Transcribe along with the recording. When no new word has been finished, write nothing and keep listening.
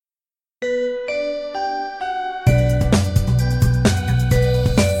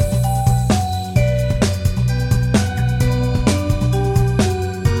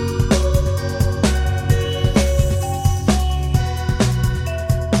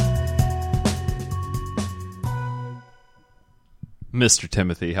Mr.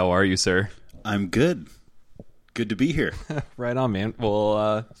 Timothy, how are you, sir? I'm good. Good to be here. Right on, man.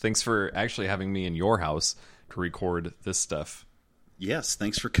 Well, thanks for actually having me in your house to record this stuff. Yes,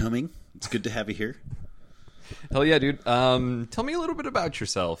 thanks for coming. It's good to have you here. Hell yeah, dude. Tell me a little bit about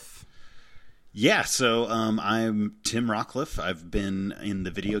yourself. Yeah, so I'm Tim Rockcliffe. I've been in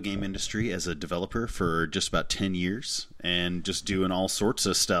the video game industry as a developer for just about 10 years and just doing all sorts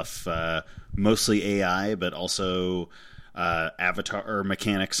of stuff, mostly AI, but also avatar or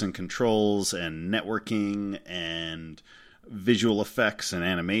mechanics and controls and networking and visual effects and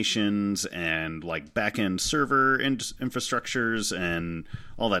animations and like back-end server infrastructures and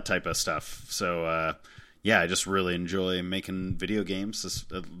all that type of stuff. So yeah, I just really enjoy making video games.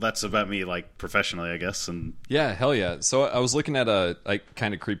 That's about me, like, professionally, I guess. And yeah, hell yeah. So I was looking at I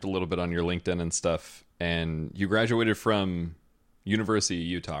kind of creeped a little bit on your LinkedIn and stuff, and you graduated from University of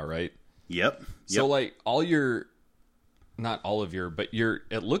Utah, right? Yep. So like not all of your, but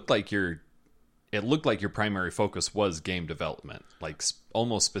it looked like your primary focus was game development, like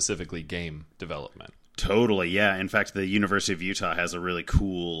almost specifically game development. Totally, yeah. In fact, the University of Utah has a really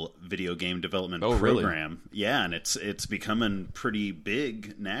cool video game development program. Really? Yeah, and it's becoming pretty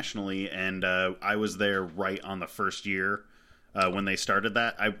big nationally. And I was there right on the first year when they started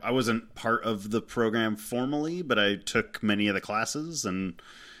that. I wasn't part of the program formally, but I took many of the classes, and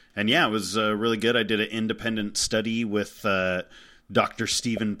yeah, it was really good. I did an independent study with Dr.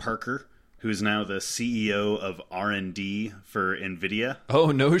 Stephen Parker, who's now the CEO of R&D for NVIDIA.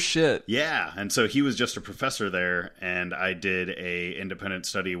 Oh, no shit. Yeah, and so he was just a professor there, and I did a independent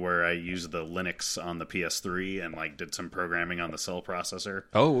study where I used the Linux on the PS3 and like did some programming on the cell processor.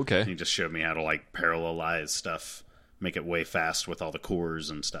 Oh, okay. And he just showed me how to like parallelize stuff, make it way fast with all the cores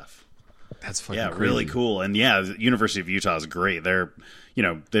and stuff. That's fucking yeah, crazy. Really cool. And yeah, the University of Utah is great.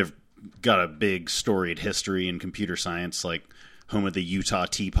 They've got a big storied history in computer science, like home of the Utah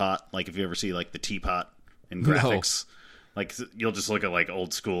teapot. Like if you ever see like the teapot in graphics, like you'll just look at like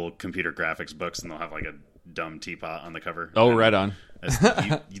old school computer graphics books and they'll have like a dumb teapot on the cover. Oh, right on.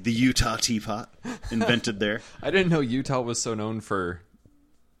 The Utah teapot invented there. I didn't know Utah was so known for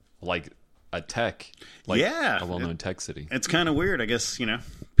like a tech, like a well-known tech city. It's kind of weird, I guess.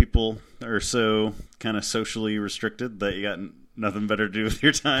 People are so kind of socially restricted that you got nothing better to do with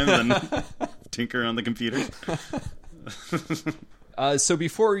your time than tinker on the computer. So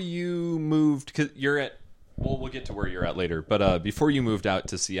before you moved, cause you're at, well, we'll get to where you're at later, but before you moved out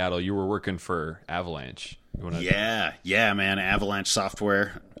to Seattle, you were working for Avalanche. Yeah, man. Avalanche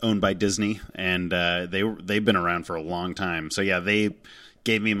Software, owned by Disney, and they've been around for a long time. So yeah, they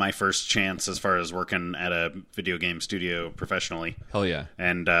gave me my first chance as far as working at a video game studio professionally. Hell yeah.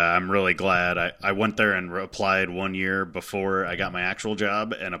 And I'm really glad. I went there and applied 1 year before I got my actual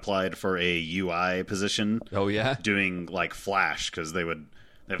job and applied for a UI position. Oh, yeah? Doing like Flash, because they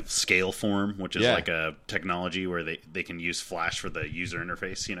have Scaleform, which is like a technology where they can use Flash for the user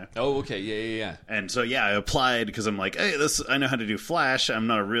interface, Oh, okay. Yeah. And so, yeah, I applied because I'm like, hey, I know how to do Flash. I'm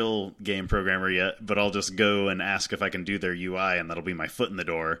not a real game programmer yet, but I'll just go and ask if I can do their UI, and that'll be my foot in the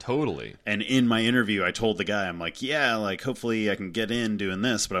door. Totally. And in my interview, I told the guy, I'm like, yeah, like, hopefully I can get in doing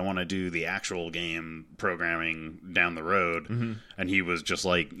this, but I want to do the actual game programming down the road. Mm-hmm. And he was just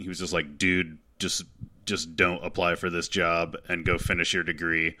like, dude, just don't apply for this job and go finish your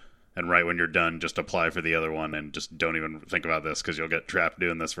degree, and right when you're done, just apply for the other one and just don't even think about this because you'll get trapped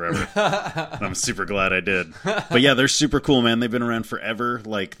doing this forever. And I'm super glad I did. But yeah, they're super cool, man. They've been around forever.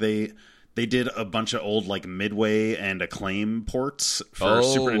 Like they did a bunch of old like Midway and Acclaim ports for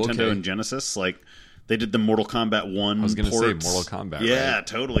Super Nintendo and Genesis. Like they did the Mortal Kombat 1 I was going to say ports. Mortal Kombat. Yeah, right?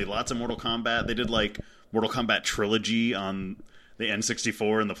 Totally. Lots of Mortal Kombat. They did like Mortal Kombat Trilogy on the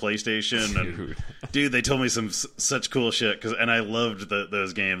N64 and the PlayStation. And dude, they told me such cool shit, and I loved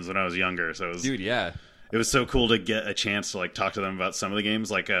those games when I was younger. So it was so cool to get a chance to like talk to them about some of the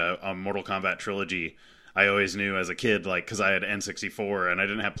games, like a Mortal Kombat Trilogy. I always knew as a kid, like, because I had N64 and I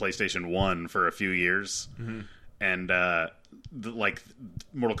didn't have PlayStation 1 for a few years. Mm-hmm. And like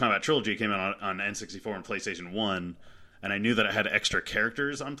Mortal Kombat Trilogy came out on N64 and PlayStation 1. And I knew that it had extra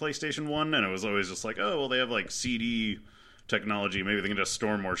characters on PlayStation 1, and it was always just like, oh, well, they have like CD technology, maybe they can just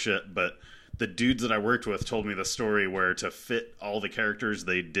store more shit. But the dudes that I worked with told me the story where to fit all the characters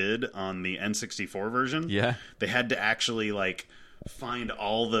they did on the N64 version, they had to actually like find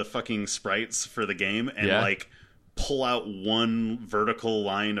all the fucking sprites for the game and like pull out one vertical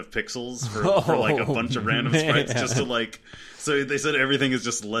line of pixels for like a bunch of random sprites just to like. So they said everything is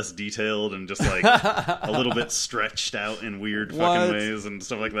just less detailed and just like a little bit stretched out in weird fucking ways and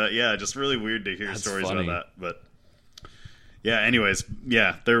stuff like that. Yeah, just really weird to hear stories about that. But Yeah, anyways,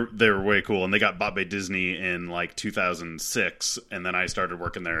 yeah, they're way cool, and they got bought by Disney in like 2006, and then I started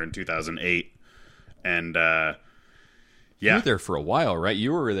working there in 2008, and You were there for a while, right?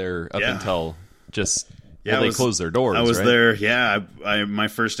 You were there up until just they closed their doors. I was right? there. Yeah, I my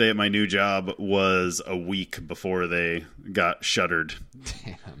first day at my new job was a week before they got shuttered.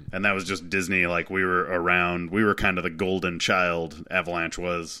 Damn. And that was just Disney. Like, we were around. We were kind of the golden child. Avalanche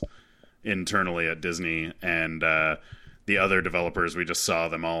was internally at Disney, and the other developers, we just saw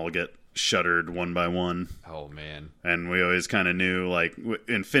them all get shuttered one by one. Oh man. And we always kind of knew, like,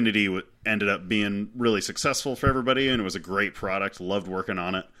 Infinity ended up being really successful for everybody, and it was a great product. Loved working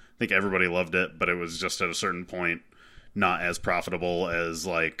on it. I think everybody loved it, but it was just at a certain point not as profitable as,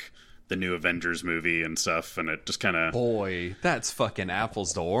 like, the new Avengers movie and stuff, and it just kind of... Boy, that's fucking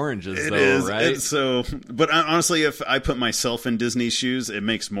apples to oranges, It though, is. right? It's so, but honestly, if I put myself in Disney's shoes, it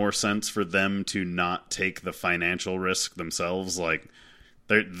makes more sense for them to not take the financial risk themselves. Like,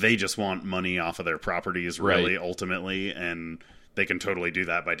 they just want money off of their properties, really, ultimately, and they can totally do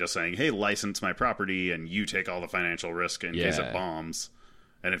that by just saying, hey, license my property, and you take all the financial risk in case it bombs.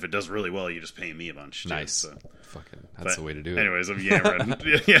 And if it does really well, you just pay me a bunch. Too, nice. So. Fucking, that's the way to do it. Anyways, I'm yammering.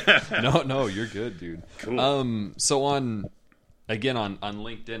 Yeah. No, you're good, dude. Cool. So on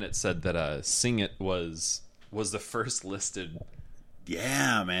LinkedIn, it said that Sing It was the first listed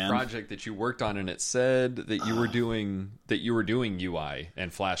Yeah, man. project that you worked on, and it said that you were doing UI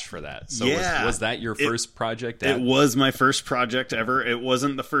and Flash for that. So was that your first project? It was my first project ever. It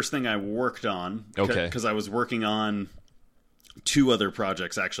wasn't the first thing I worked on. Okay. Because I was working on 2 other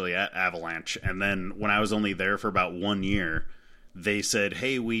projects actually at Avalanche, and then when I was only there for about 1 year, they said,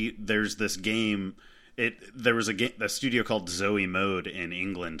 "Hey, there's this game." There was a studio called Zoe Mode in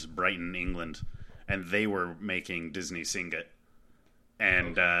England, Brighton, England, and they were making Disney Sing It,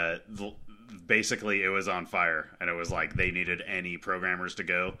 and basically it was on fire, and it was like they needed any programmers to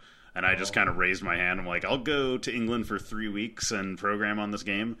go, and I just kind of raised my hand. I'm like, I'll go to England for 3 weeks and program on this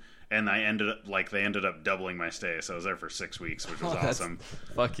game. And they ended up doubling my stay, so I was there for 6 weeks, which was awesome.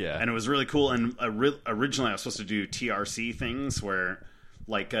 Fuck yeah! And it was really cool. And originally, I was supposed to do TRC things, where,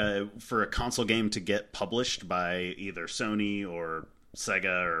 like, for a console game to get published by either Sony or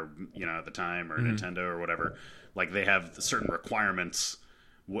Sega, or at the time, or Nintendo or whatever, like, they have certain requirements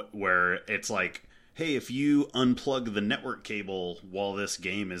where it's like, hey, if you unplug the network cable while this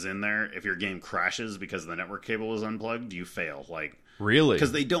game is in there, if your game crashes because the network cable is unplugged, you fail. Like. Really?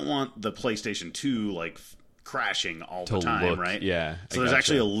 Because they don't want the PlayStation 2 like crashing all the time, right? Yeah. So there's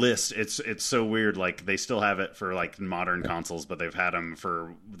actually a list. It's so weird. Like, they still have it for like modern consoles, but they've had them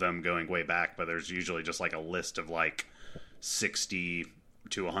for them going way back. But there's usually just like a list of like 60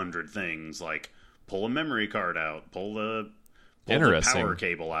 to 100 things. Like, pull a memory card out, pull the power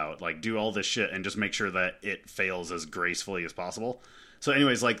cable out, like, do all this shit, and just make sure that it fails as gracefully as possible. So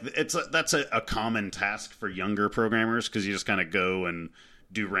anyways, like, that's a common task for younger programmers, because you just kind of go and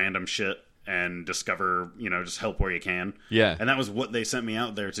do random shit and discover, just help where you can. Yeah. And that was what they sent me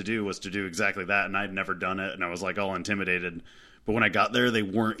out there to do, was to do exactly that. And I'd never done it, and I was like all intimidated. But when I got there, they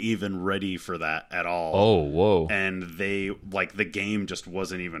weren't even ready for that at all. Oh, whoa. And the game just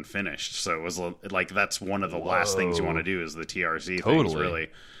wasn't even finished. So it was like, that's one of the last things you want to do, is the TRC things, really.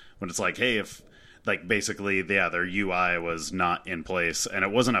 When it's like, hey, if... Like, basically, their UI was not in place, and it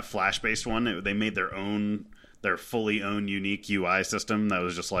wasn't a Flash-based one. They made their fully owned unique UI system that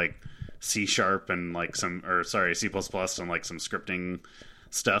was just like C# and like C++ and like some scripting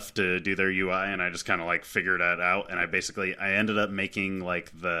stuff to do their UI, and I just kind of like figured that out. And I ended up making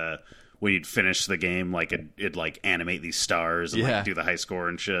like when you'd finish the game, like it'd like animate these stars and like do the high score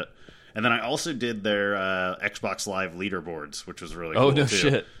and shit. And then I also did their Xbox Live leaderboards, which was really cool. Oh, no too.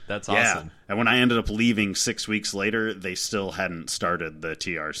 shit. That's awesome. Yeah. And when I ended up leaving 6 weeks later, they still hadn't started the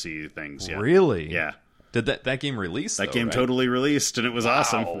TRC things yet. Really? Yeah. Did that game release? That game totally released, and it was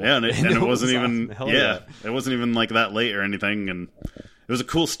awesome. Yeah, and it wasn't even it wasn't even like that late or anything. And it was a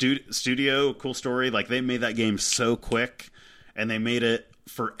cool studio, cool story. Like, they made that game so quick, and they made it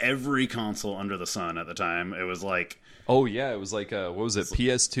for every console under the sun at the time. It was like... Oh, yeah, it was like, what was it,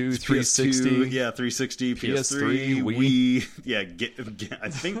 PS2, 360? PS2, yeah, 360, PS3, Wii. Yeah, I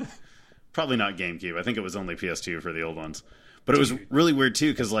think, probably not GameCube. I think it was only PS2 for the old ones. But it was really weird,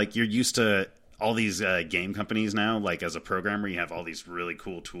 too, because, like, you're used to all these game companies now. Like, as a programmer, you have all these really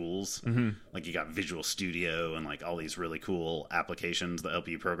cool tools. Mm-hmm. Like, you got Visual Studio and, like, all these really cool applications that help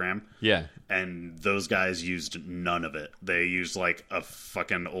you program. Yeah. And those guys used none of it. They used, like, a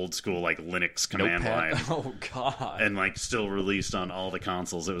fucking old school, like, Linux command line. Oh, God. And, like, still released on all the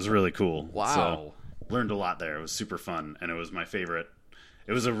consoles. It was really cool. Wow. So, learned a lot there. It was super fun, and it was my favorite.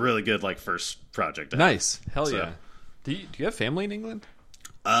 It was a really good, like, first project. Nice. Hell yeah. Do you have family in England?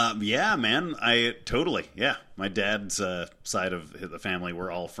 Yeah, man. Yeah. My dad's side of the family,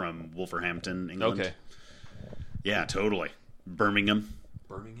 we're all from Wolverhampton, England. Okay. Yeah, totally. Birmingham.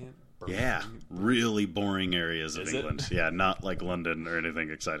 Birmingham? Yeah, really boring areas of Is England. it? Yeah, not like London or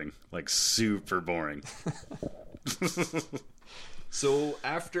anything exciting. Like super boring. So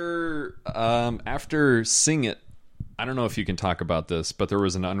after Sing It, I don't know if you can talk about this, but there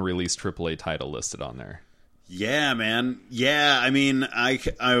was an unreleased AAA title listed on there. Yeah, man. Yeah, I mean, I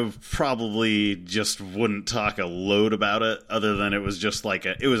probably just wouldn't talk a load about it, other than it was just like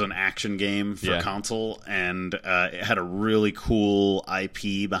it was an action game for console, and it had a really cool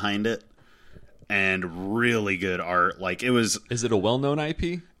IP behind it, and really good art. Like it was. Is it a well-known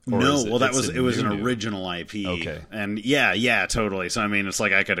IP? No, well, it was an original IP. Okay. And yeah, totally. So I mean, it's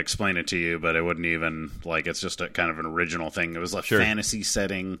like I could explain it to you, but it wouldn't even like it's just a kind of an original thing. It was a fantasy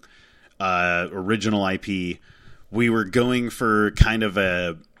setting. Original IP. We were going for kind of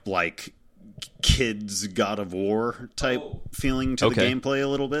a like kids God of War type feeling to the gameplay a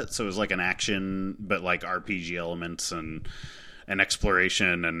little bit. So it was like an action, but like RPG elements and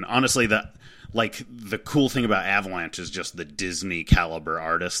exploration. And honestly, the cool thing about Avalanche is just the Disney caliber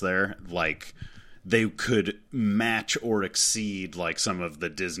artists there. Like they could match or exceed like some of the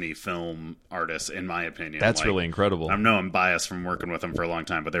Disney film artists, in my opinion. That's like, really incredible. I know I'm biased from working with them for a long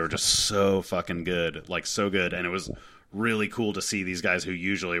time, but they were just so fucking good, like so good. And it was really cool to see these guys who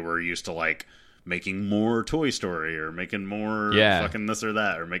usually were used to like making more Toy Story or making more fucking this or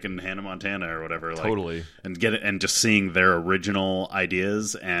that or making Hannah Montana or whatever. Totally. Like, and get it, and just seeing their original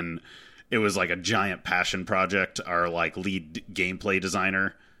ideas. And it was like a giant passion project. Our like lead gameplay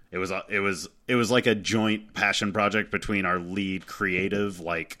designer, it was like a joint passion project between our lead creative,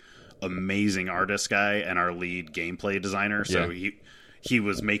 like amazing artist guy, and our lead gameplay designer. So he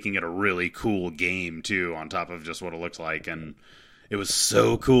was making it a really cool game too, on top of just what it looked like, and it was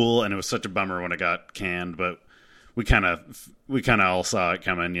so cool. And it was such a bummer when it got canned, but we kind of all saw it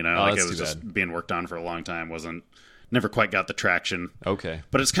coming. You know, like it was just being worked on for a long time. Never quite got the traction. Okay.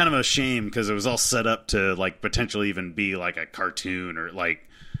 But it's kind of a shame because it was all set up to like potentially even be like a cartoon, or like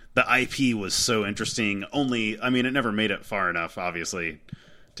the IP was so interesting. I mean, it never made it far enough, obviously,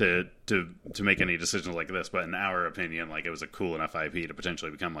 to make any decisions like this. But in our opinion, like it was a cool enough IP to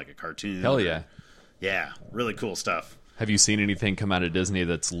potentially become like a cartoon. Hell yeah. Yeah, really cool stuff. Have you seen anything come out of Disney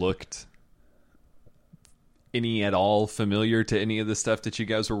that's looked any at all familiar to any of the stuff that you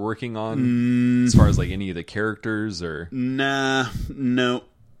guys were working on, as far as like any of the characters? Or no.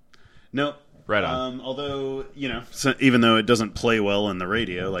 Right on. Although, you know, so even though it doesn't play well in the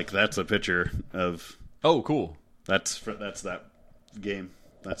radio, like that's a picture of. Oh, cool. That's that game.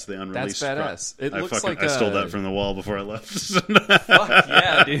 That's the unreleased. That's badass. It looks like I stole that from the wall before I left. Fuck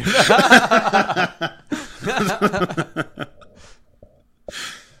yeah, dude.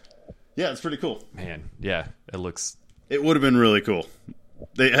 Yeah, it's pretty cool. Man, yeah, it would have been really cool.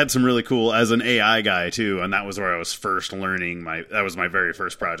 They had some really cool, as an AI guy too, and that was where I was first learning that was my very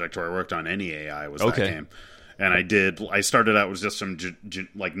first project where I worked on any AI, was that game. And I started out with just some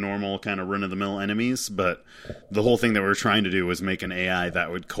like normal kind of run-of-the-mill enemies, but the whole thing that we were trying to do was make an AI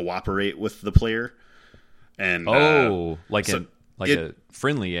that would cooperate with the player. And a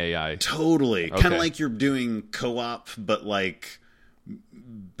friendly AI. Totally. Okay. Kind of like you're doing co-op, but like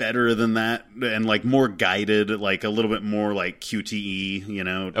better than that, and like more guided, like a little bit more like QTE, you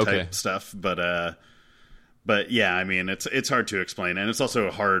know, type stuff. But yeah, I mean, it's hard to explain, and it's also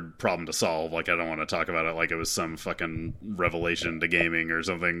a hard problem to solve. Like, I don't want to talk about it like it was some fucking revelation to gaming or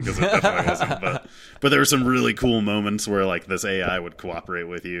something, because it definitely wasn't. But there were some really cool moments where like this AI would cooperate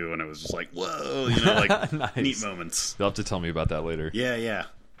with you, and it was just like, whoa, you know, like nice. Neat moments. You'll have to tell me about that later. Yeah.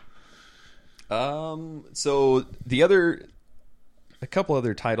 So a couple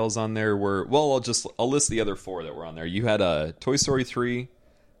other titles on there were, well, I'll list the other four that were on there. You had Toy Story 3,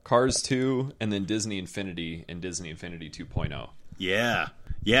 Cars 2, and then Disney Infinity and Disney Infinity 2.0.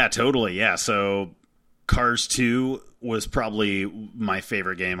 Yeah, totally. Yeah, so Cars 2 was probably my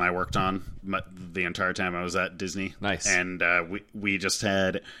favorite game I worked on the entire time I was at Disney. Nice. And we just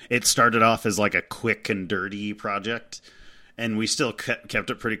had, it started off as like a quick and dirty project, and we still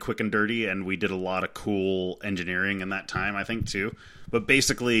kept it pretty quick and dirty, and we did a lot of cool engineering in that time, I think, too. But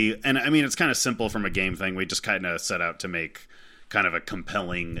basically, and I mean, it's kind of simple from a game thing. We just kind of set out to make kind of a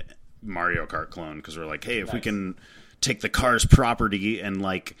compelling Mario Kart clone, because we're like, hey, if we can take the Cars property and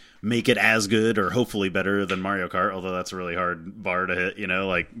like make it as good or hopefully better than Mario Kart, although that's a really hard bar to hit, you know,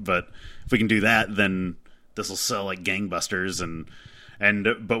 like, but if we can do that, then this will sell like gangbusters. And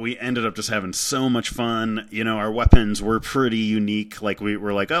But we ended up just having so much fun. You know, our weapons were pretty unique. Like, we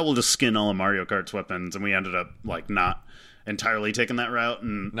were like, oh, we'll just skin all of Mario Kart's weapons, and we ended up like not entirely taking that route,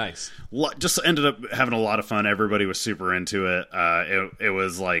 and Nice. just ended up having a lot of fun. Everybody was super into it. It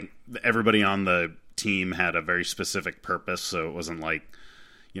was like everybody on the team had a very specific purpose, so it wasn't like,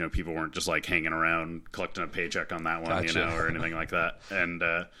 you know, people weren't just like hanging around collecting a paycheck on that one, Gotcha. you know, or anything like that. And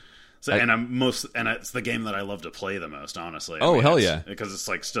so, and it's the game that I love to play the most, honestly. Oh, hell it's- yeah. Because it's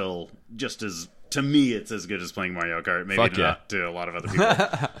like still just as, to me, it's as good as playing Mario Kart. Maybe Fuck yeah. not to a lot of other people.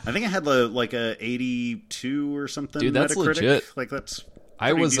 I think I had like a 82 or something. Dude, that's Metacritic. legit. Like, that's I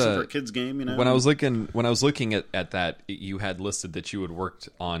pretty was decent for a kid's game, you know. when I was looking at that, you had listed that you had worked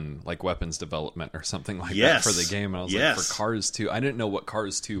on like weapons development or something like Yes. that for the game, and I was Yes. like, for Cars 2, I didn't know what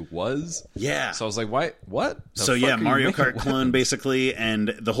Cars 2 was. Yeah. So I was like, why? What? The So fuck yeah, are you Mario making Kart clone weapons? basically,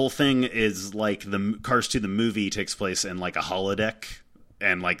 and the whole thing is like the Cars 2 the movie takes place in like a holodeck,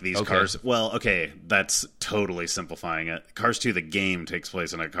 and like these Okay. cars. Well, okay, that's totally simplifying it. Cars 2 the game takes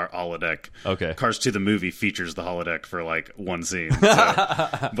place in a holodeck. Okay. Cars 2 the movie features the holodeck for like one scene. So,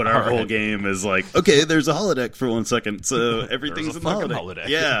 but our whole game is like, okay, there's a holodeck for 1 second, so everything's a in the fucking holodeck. holodeck.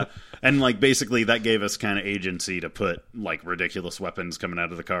 Yeah. And like basically that gave us kind of agency to put like ridiculous weapons coming out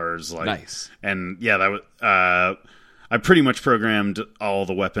of the cars. Like, Nice. And yeah, that was. I pretty much programmed all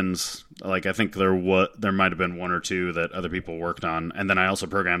the weapons. Like, I think there might have been one or two that other people worked on, and then I also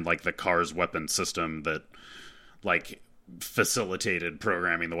programmed like the car's weapon system that like facilitated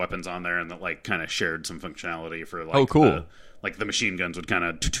programming the weapons on there, and that like kind of shared some functionality for like, Oh, cool. the machine guns would kind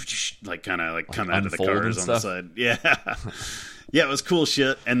of come out of the unfold and cars on the stuff? side. Yeah. Yeah, it was cool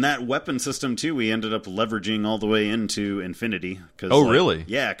shit. And that weapon system, too, we ended up leveraging all the way into Infinity. Oh, really?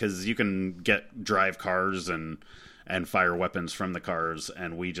 Yeah, because you can drive cars and fire weapons from the cars,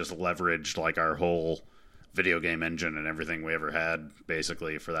 and we just leveraged like our whole video game engine and everything we ever had,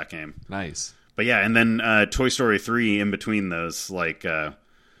 basically, for that game. Nice. But yeah, and then Toy Story 3 in between those, like,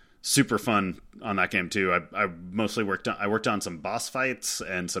 super fun on that game, too. I mostly worked on some boss fights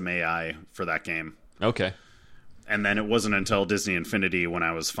and some AI for that game. Okay. And then it wasn't until Disney Infinity when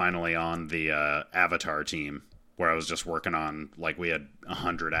I was finally on the Avatar team, where I was just working on, like, we had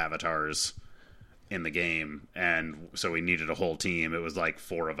 100 avatars in the game, and so we needed a whole team. It was like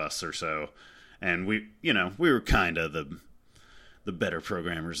 4 of us or so, and we were kind of the better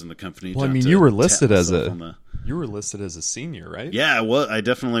programmers in the company. Well, I not mean, to you were tap listed as myself on the- you were listed as a senior, right? Yeah, well, I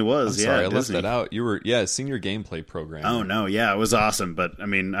definitely was. I'm sorry, yeah, I left Disney. that out. You were, senior gameplay program. Oh no, yeah, it was awesome. But I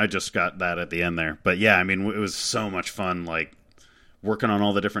mean, I just got that at the end there. But yeah, I mean, it was so much fun, like working on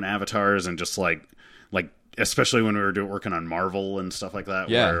all the different avatars and just like especially when we were working on Marvel and stuff like that.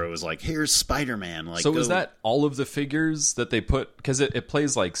 Yeah. Where it was like, here's Spider-Man. Like, So was go- that all of the figures that they put? Because it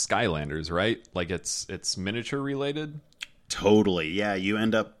plays like Skylanders, right? Like it's miniature related. Totally, yeah. You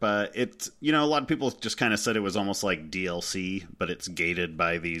end up, it's, a lot of people just kind of said it was almost like DLC, but it's gated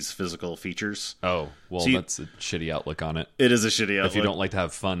by these physical features. Oh, well, So you- that's a shitty outlook on it. It is a shitty outlook. If you don't like to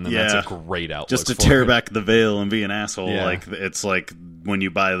have fun, then Yeah. that's a great outlook. Just to for tear it. back the veil and be an asshole. Yeah. Like, it's like when you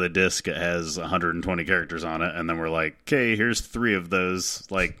buy the disc, it has 120 characters on it, and then we're like, okay, here's 3 of those.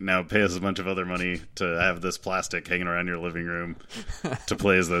 Like, now pay us a bunch of other money to have this plastic hanging around your living room to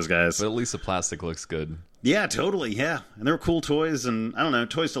play as those guys. But at least the plastic looks good. Yeah, totally, yeah. And they were cool toys, and I don't know,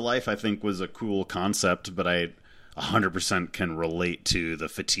 Toys to Life, I think, was a cool concept, but I 100% can relate to the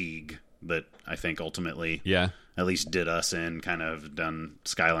fatigue that I think ultimately Yeah. at least did us in, kind of done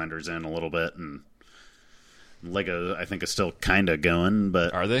Skylanders in a little bit, and Lego, I think, is still kind of going,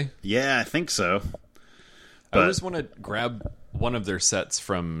 but Are they? yeah, I think so. I But- always want to grab one of their sets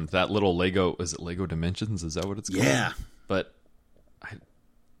from that little Lego. Is it Lego Dimensions? Is that what it's called? Yeah. But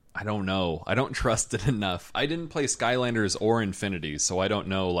I don't know. I don't trust it enough. I didn't play Skylanders or Infinity, so I don't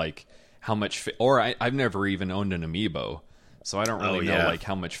know like how much. I've never even owned an amiibo, so I don't really know yeah. like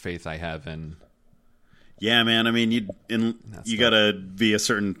how much faith I have in. Yeah, man. I mean, you tough. gotta be a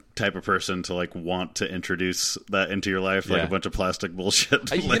certain type of person to like want to introduce that into your life, like Yeah. a bunch of plastic bullshit.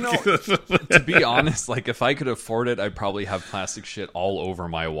 You know, to be honest, like if I could afford it, I'd probably have plastic shit all over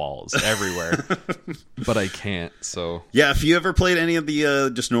my walls, everywhere. But I can't. So yeah. If you ever played any of the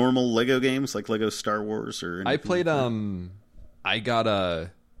just normal Lego games, like Lego Star Wars or anything I played. like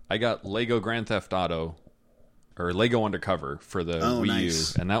that? I got Lego Grand Theft Auto. Or Lego Undercover for the Wii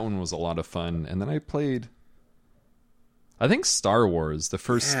nice. U, and that one was a lot of fun. And then I played, I think Star Wars, the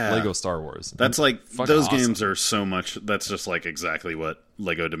first Yeah. Lego Star Wars. That's like Fucking those awesome. games are so much. That's just like exactly what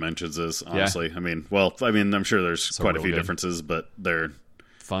Lego Dimensions is. Honestly, I mean, I'm sure there's So quite a real few good. differences, but they're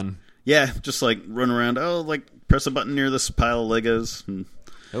Fun. just like run around. Oh, like press a button near this pile of Legos. And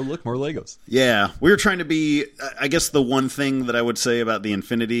Oh, look, more Legos. Yeah, we were trying to be. I guess the one thing that I would say about the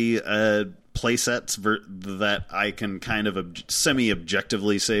Infinity playsets that I can kind of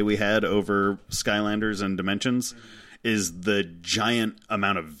semi-objectively say we had over Skylanders and Dimensions is the giant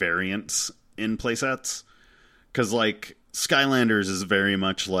amount of variance in playsets. Because like Skylanders is very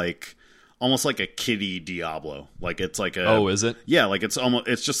much like almost like a kiddie Diablo. Like it's like a is it? Yeah, like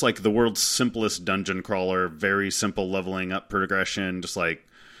it's just like the world's simplest dungeon crawler, very simple leveling up progression, just like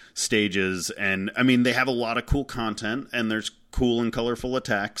stages. And I mean, they have a lot of cool content, and there's cool and colorful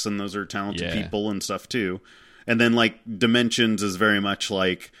attacks, and those are talented people and stuff too. And then like Dimensions is very much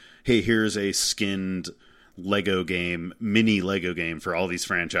like, hey, here's a skinned Lego game, mini Lego game for all these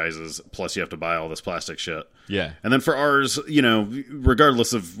franchises, plus you have to buy all this plastic shit. Yeah. And then for ours, you know,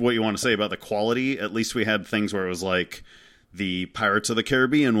 regardless of what you want to say about the quality, at least we had things where it was like the Pirates of the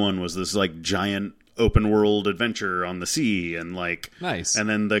Caribbean one was this like giant open world adventure on the sea, and like nice. And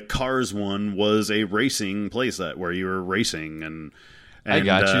then the Cars one was a racing playset where you were racing and I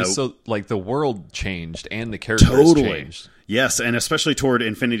got you. So like the world changed and the characters changed. Yes, and especially toward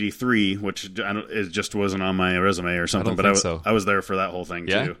Infinity 3, which it just wasn't on my resume or something, but I was there for that whole thing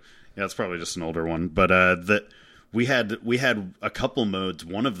too. Yeah, it's probably just an older one, but that we had a couple modes.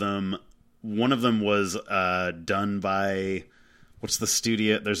 One of them was done by what's the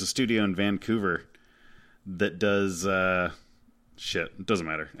studio? There's a studio in Vancouver that does it doesn't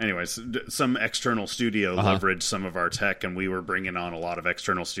matter. Anyways, some external studio leveraged some of our tech, and we were bringing on a lot of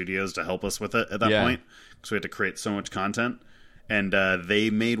external studios to help us with it at that point, because we had to create so much content. And they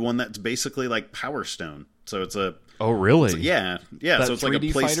made one that's basically like Power Stone. So it's a really? Yeah. That so it's like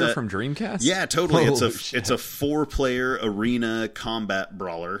a fighter playset from Dreamcast. Yeah, totally. It's a 4-player arena combat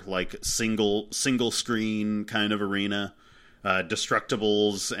brawler, like single screen kind of arena,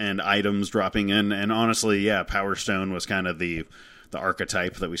 destructibles and items dropping in. And honestly, yeah, Power Stone was kind of the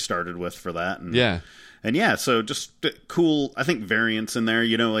archetype that we started with for that. And so just cool, I think, variants in there.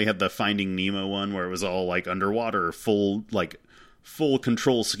 You know, they had the Finding Nemo one where it was all like underwater, full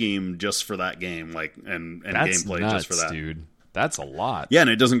control scheme just for that game, like and that's gameplay nuts, just for that. Dude. That's a lot. Yeah, and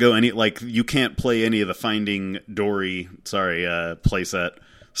it doesn't go you can't play any of the Finding Dory, playset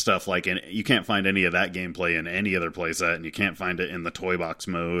stuff. You can't find any of that gameplay in any other playset, and you can't find it in the toy box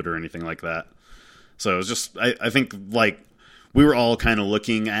mode or anything like that. So it was just, I think, like, we were all kind of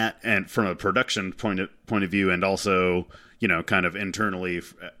looking at, and from a production point of view, and also, you know, kind of internally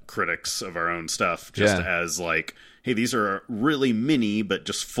critics of our own stuff, just as like, hey, these are really mini, but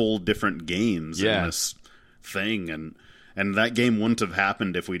just full different games in this thing. And that game wouldn't have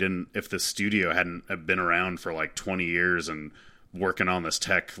happened if the studio hadn't been around for like 20 years and working on this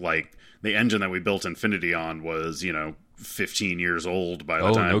tech. Like, the engine that we built Infinity on was, you know, 15 years old by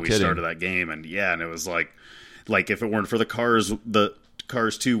the time we started that game. And and it was like if it weren't for the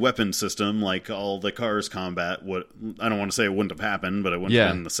Cars 2 weapon system, like all the Cars combat I don't want to say it wouldn't have happened, but it wouldn't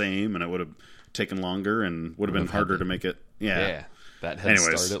have been the same, and it would have taken longer and would have been harder to make it. That head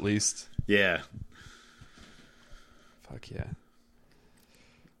start at least. Fuck yeah.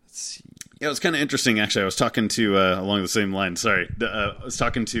 Let's see. Yeah, it was kind of interesting, actually. I was talking to, along the same line, I was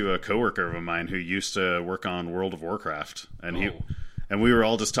talking to a coworker of mine who used to work on World of Warcraft, and we were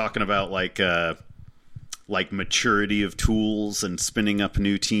all just talking about like maturity of tools and spinning up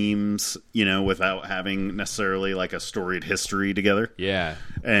new teams, you know, without having necessarily like a storied history together. Yeah.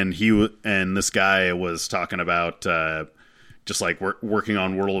 And this guy was talking about just like working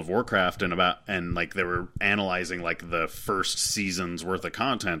on World of Warcraft and like they were analyzing like the first season's worth of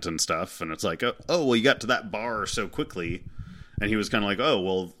content and stuff, and it's like, oh well, you got to that bar so quickly, and he was kind of like, oh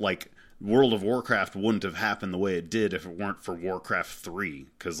well, like World of Warcraft wouldn't have happened the way it did if it weren't for Warcraft 3,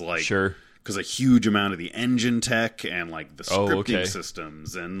 because a huge amount of the engine tech and like the scripting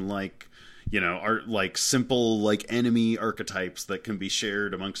systems and like, you know, are like simple like enemy archetypes that can be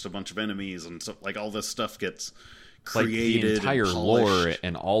shared amongst a bunch of enemies, and so like all this stuff gets created. Like the entire lore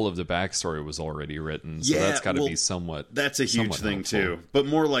and all of the backstory was already written, so that's got to be somewhat. That's a huge thing helpful. Too, but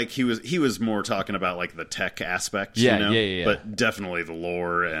more like he was more talking about like the tech aspect. Yeah. But definitely the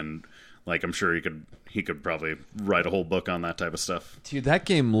lore, and like I'm sure he could probably write a whole book on that type of stuff. Dude, that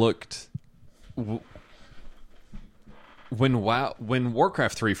game looked. When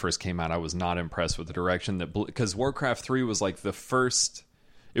Warcraft 3 first came out, I was not impressed with the direction because Warcraft 3 was like the first.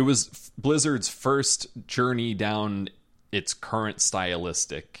 It was Blizzard's first journey down its current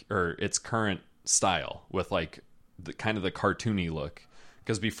stylistic, or its current style, with like the kind of the cartoony look.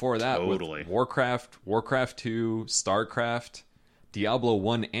 Because before that, with Warcraft 2, StarCraft, Diablo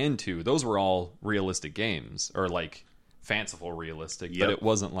 1 and 2, those were all realistic games, or like fanciful realistic, but it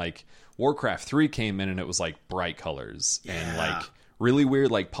wasn't like Warcraft 3 came in and it was like bright colors and like really weird,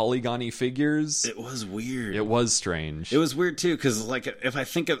 like polygon-y figures. It was weird. It was strange. It was weird too, because like if I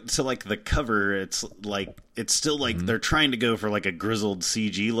think of to like the cover, it's still like they're trying to go for like a grizzled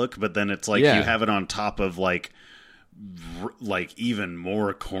CG look, but then it's like you have it on top of like even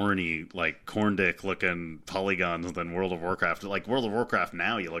more corny, like corn dick looking polygons than World of Warcraft. Like World of Warcraft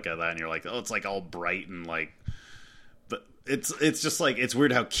now, you look at that and you're like, oh, it's like all bright and like. It's just like it's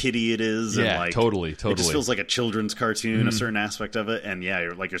weird how kiddie it is. Yeah, and like, totally. It just feels like a children's cartoon, a certain aspect of it. And yeah,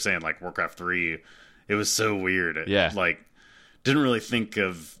 you're saying, like Warcraft 3, it was so weird. Like didn't really think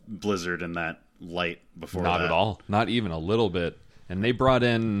of Blizzard in that light before. Not at all. Not even a little bit. And they brought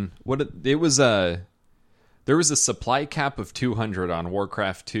in there was a supply cap of 200 on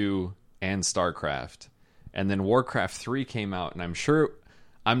Warcraft 2 and StarCraft, and then Warcraft 3 came out, and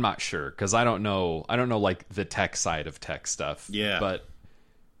I'm not sure because I don't know like the tech side of tech stuff. Yeah. But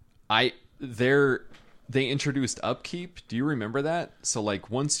they introduced upkeep. Do you remember that? So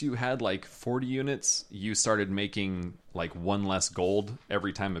like once you had like 40 units, you started making like one less gold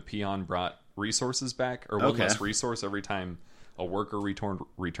every time a peon brought resources back, or one less resource every time a worker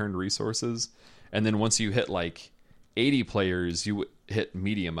returned resources. And then once you hit like 80 players, you hit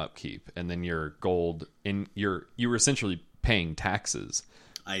medium upkeep, and then your gold you were essentially paying taxes.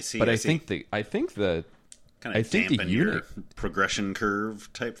 I see. But I see. think the kind of dampen your progression curve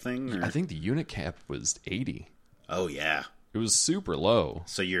type thing. Or? I think the unit cap was 80. Oh yeah, it was super low.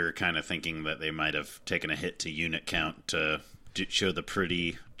 So you're kind of thinking that they might have taken a hit to unit count to show the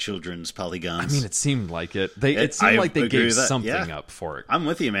pretty children's polygons. I mean, it seemed like it. It seemed like they gave something up for it. I'm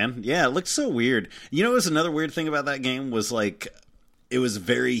with you, man. Yeah, it looked so weird. You know, what was another weird thing about that game was like. It was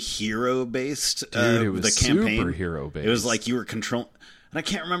very hero based. Dude, it was the campaign. Super hero based. It was like you were controlling. And I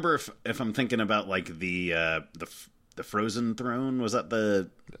can't remember if I'm thinking about like the Frozen Throne. Was that the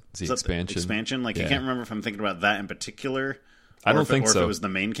expansion? Like I can't remember if I'm thinking about that in particular. I don't think so. Or if it was the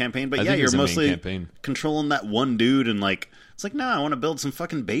main campaign. But yeah, you're mostly controlling that one dude, and like it's like, no, I want to build some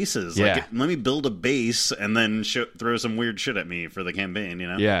fucking bases. Yeah. Like, let me build a base and then throw some weird shit at me for the campaign. You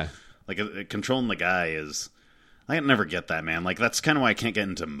know? Yeah. Like controlling the guy is. I never get that, man. Like that's kind of why I can't get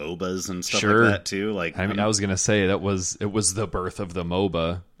into MOBAs and stuff like that too. Like I mean, I was gonna say it was the birth of the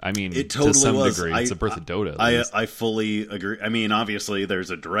MOBA. I mean, it totally to some was. degree, it's the birth of Dota. I fully agree. I mean, obviously, there's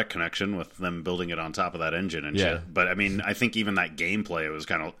a direct connection with them building it on top of that engine and shit. But I mean, I think even that gameplay was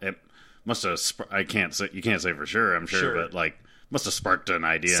kind of it must have. I can't say you can't say for sure. I'm sure, but like must have sparked an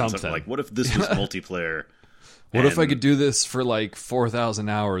idea. Something like, what if this was multiplayer? What if I could do this for like 4,000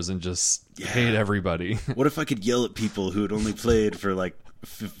 hours and just hate everybody? What if I could yell at people who had only played for like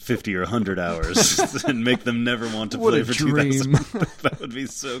 50 or 100 hours and make them never want to play for 2,000? That would be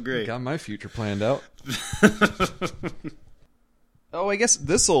so great. Got my future planned out. Oh, I guess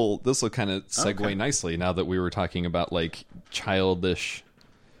this'll kind of segue nicely now that we were talking about like childish.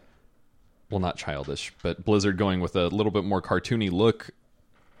 Well, not childish, but Blizzard going with a little bit more cartoony look.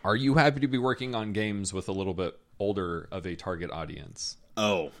 Are you happy to be working on games with a little bit older of a target audience?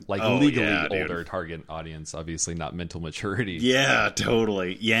 Legally older target audience, obviously not mental maturity. Yeah,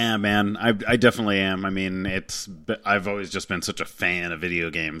 totally. Yeah, man, I definitely am. I mean, I've always just been such a fan of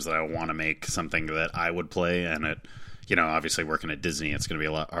video games that I want to make something that I would play, and it, obviously working at Disney, it's going to be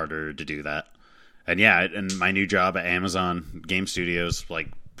a lot harder to do that. And yeah, and my new job at Amazon Game Studios, like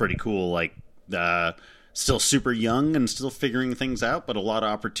pretty cool. Like, still super young and still figuring things out, but a lot of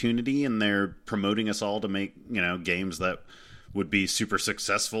opportunity, and they're promoting us all to make, games that would be super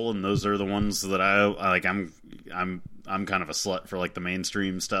successful, and those are the ones that I like. I'm kind of a slut for like the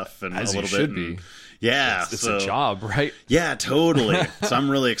mainstream stuff, and as a little you should bit. Be. Yeah, it's a job, right? Yeah, totally. So I'm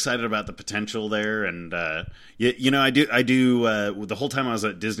really excited about the potential there, and I do. The whole time I was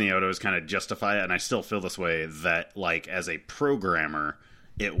at Disney, I would always kind of justify it, and I still feel this way that like as a programmer,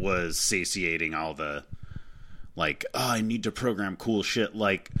 it was satiating all the. Like, I need to program cool shit.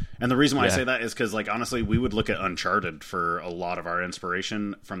 Like, and the reason why I say that is because, like, honestly, we would look at Uncharted for a lot of our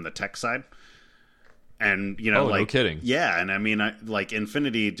inspiration from the tech side. And, no kidding. Yeah, and I mean, like,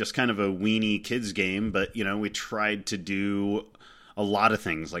 Infinity, just kind of a weenie kids game, but, we tried to do a lot of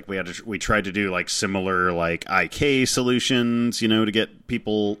things. Like, we tried to do, like, similar, like, IK solutions, to get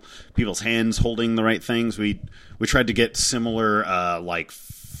people's hands holding the right things. We tried to get similar, like,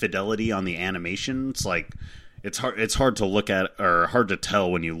 fidelity on the animations, like... It's hard to look at, or hard to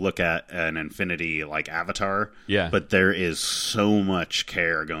tell when you look at an Infinity like avatar. Yeah. But there is so much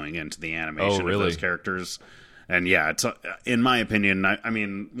care going into the animation of those characters. And yeah, it's in my opinion, I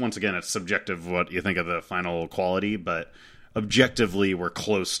mean, once again, it's subjective what you think of the final quality, but objectively, we're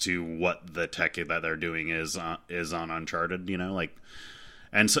close to what the tech that they're doing is on Uncharted, like.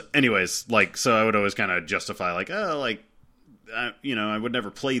 And so, anyways, like, so I would always kind of justify like, oh, like. I would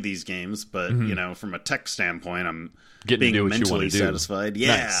never play these games, but from a tech standpoint, I'm Getting being to do what you mentally want to do. satisfied.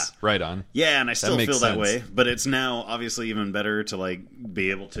 Yeah, Nice. Right on. yeah, and I still makes feel that sense. way. But it's now obviously even better to like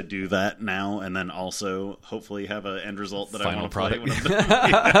be able to do that now, and then also hopefully have an end result that I Final want to play product. when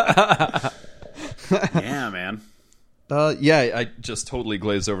I'm done. Yeah, man. Yeah, I just totally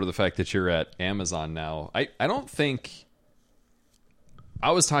glazed over the fact that you're at Amazon now. I don't think... I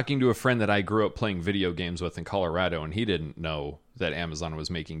was talking to a friend that I grew up playing video games with in Colorado, and he didn't know that Amazon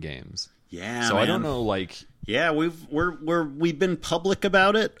was making games. Yeah, So man. I don't know, like... Yeah, we've been public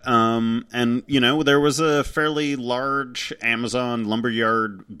about it, and there was a fairly large Amazon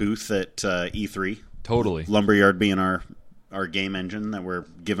Lumberyard booth at E3. Totally. Lumberyard being our game engine that we're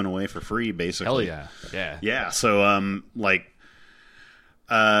giving away for free, basically. Hell yeah. Yeah. Yeah. So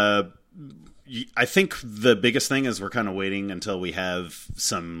I think the biggest thing is we're kind of waiting until we have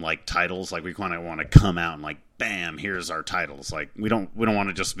some like titles. Like we kind of want to come out and like, bam, here's our titles. Like we don't want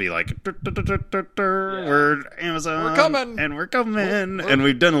to just be like, we're Amazon, We're coming. and we're coming, and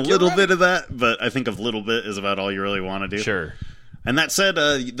we've done a little bit of that, but I think a little bit is about all you really want to do. Sure. And that said,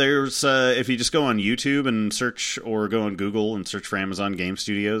 there's if you just go on YouTube and search, or go on Google and search for Amazon Game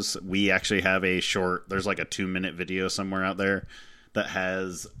Studios, we actually have there's like a 2-minute video somewhere out there that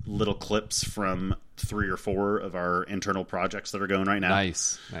has little clips from 3 or 4 of our internal projects that are going right now.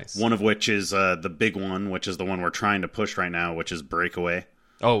 Nice. One of which is the big one, which is the one we're trying to push right now, which is Breakaway.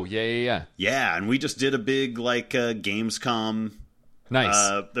 Oh, yeah. Yeah, and we just did a big like Gamescom.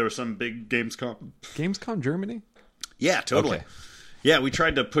 Nice. There was some big Gamescom. Gamescom Germany? Yeah, totally. Okay. Yeah, we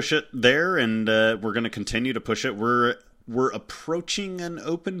tried to push it there, and we're going to continue to push it. We're approaching an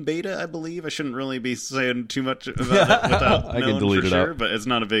open beta, I believe. I shouldn't really be saying too much about it without I can knowing delete for it sure. out. But it's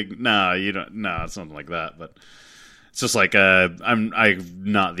not a big. No, you don't. No, it's nothing like that. But it's just like I'm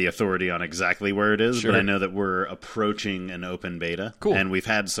not the authority on exactly where it is, Sure. but I know that we're approaching an open beta. Cool. And we've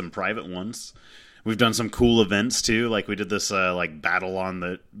had some private ones. We've done some cool events too. Like we did this like battle on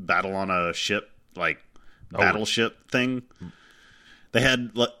a ship, like battleship thing. They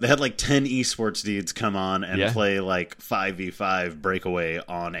had like 10 esports dudes come on and play like 5v5 Breakaway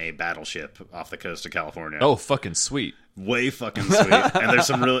on a battleship off the coast of California. Oh, fucking sweet. Way fucking sweet. And there's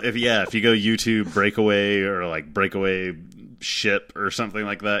some real if you go YouTube Breakaway or like Breakaway ship or something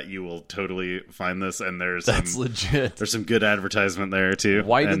like that, you will totally find this, and That's legit. There's some good advertisement there too.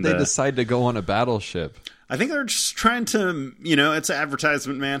 Why did And, they decide to go on a battleship? I think they're just trying to, it's an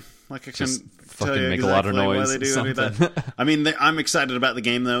advertisement, man. Like I can tell fucking you make a lot of exactly why noise they or do any of something. that. I mean, I'm excited about the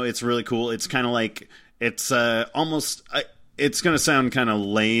game though. It's really cool. It's kind of like it's almost. It's going to sound kind of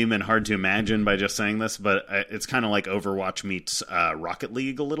lame and hard to imagine by just saying this, but it's kind of like Overwatch meets Rocket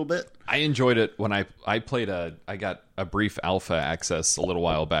League a little bit. I enjoyed it when I played I got a brief alpha access a little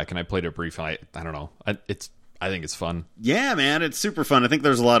while back, and I played it brief, and I don't know. I think it's fun. Yeah, man, it's super fun. I think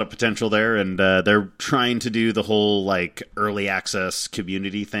there's a lot of potential there, and they're trying to do the whole like early access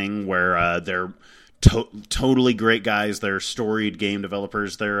community thing where they're totally great guys. They're storied game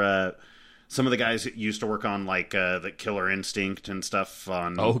developers. They're some of the guys that used to work on like the Killer Instinct and stuff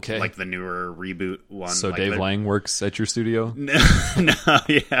on like the newer reboot one. So like Dave Lang works at your studio? No,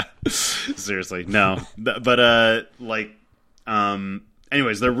 yeah, seriously, no. But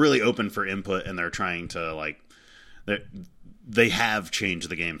anyways, they're really open for input, and they're trying to like. They have changed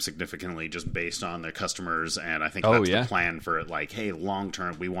the game significantly just based on their customers, and I think that's the plan for it. Like, hey, long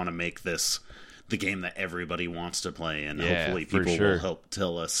term, we want to make this the game that everybody wants to play, and hopefully people will help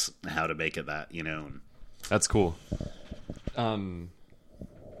tell us how to make it that, That's cool. I'm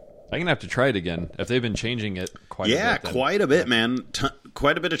gonna have to try it again if they've been changing it quite a bit. Yeah, quite a bit, man.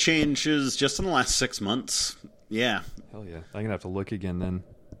 Quite a bit of changes just in the last 6 months. Yeah. Hell yeah. I'm gonna have to look again then.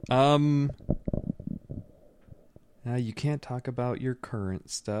 Now you can't talk about your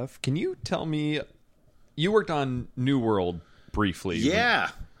current stuff. Can you tell me, you worked on New World briefly? Yeah,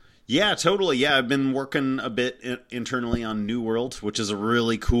 totally. Yeah, I've been working a bit internally on New World, which is a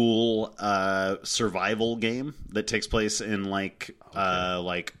really cool survival game that takes place in like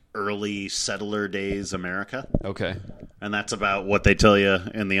early settler days America. Okay. And that's about what they tell you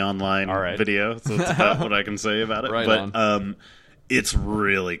in the online video. So that's about what I can say about it. But it's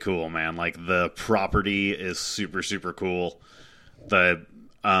really cool, man. Like the property is super, super cool. The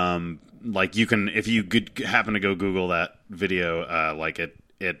like you can, if you happen to go Google that video, like it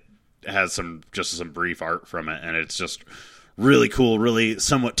has some brief art from it, and it's just really cool, really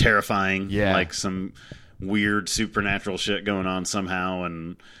somewhat terrifying. Yeah, like some weird supernatural shit going on somehow,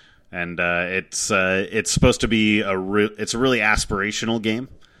 and it's supposed to be it's a really aspirational game.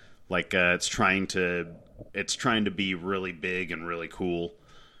 Like it's trying to be really big and really cool.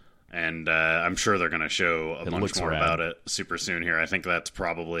 And I'm sure they're going to show a bunch more rad. about it super soon here. I think that's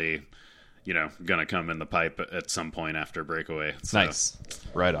probably, going to come in the pipe at some point after Breakaway. So, Nice.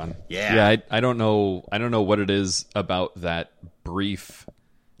 Right on. Yeah. Yeah, I don't know what it is about that brief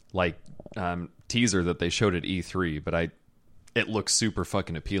teaser that they showed at E3, but it looks super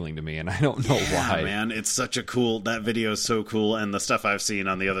fucking appealing to me, and I don't know why. Man, it's such a that video is so cool, and the stuff I've seen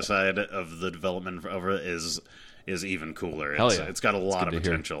on the other side of the development over it is even cooler. Hell yeah. It's got a lot of good to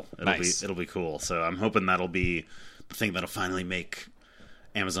hear. potential. Nice. It'll be cool. So I'm hoping that'll be the thing that'll finally make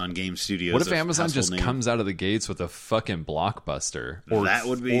Amazon Game Studios. What if a Amazon household just name. comes out of the gates with a fucking blockbuster? Or That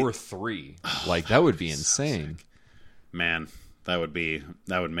would be- or 3. That would be insane. Man, that would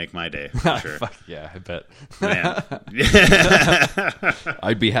make my day for sure. Fuck yeah, I bet. Man.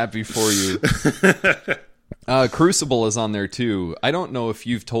 I'd be happy for you. Crucible is on there too. I don't know if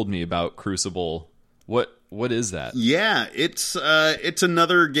you've told me about Crucible. What is that? Yeah, it's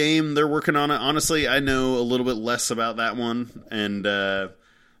another game they're working on it. Honestly, I know a little bit less about that one, and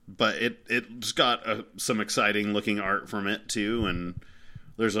but it's got some exciting looking art from it too, and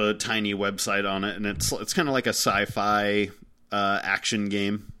there's a tiny website on it, and it's kind of like a sci-fi action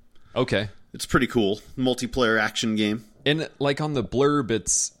game. Okay. It's pretty cool, multiplayer action game. And on the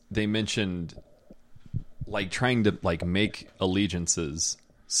blurb, they mentioned trying to make allegiances.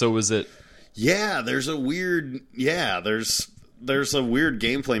 So is it? Yeah, there's a weird gameplay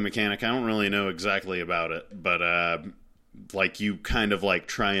mechanic. I don't really know exactly about it, but you kind of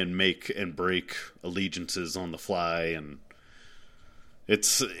try and make and break allegiances on the fly, and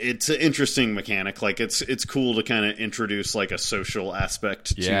it's an interesting mechanic. It's cool to kind of introduce a social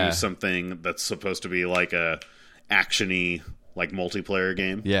aspect to something that's supposed to be a actiony multiplayer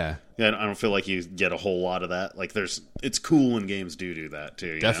game. Yeah. I don't feel like you get a whole lot of that. It's cool when games do that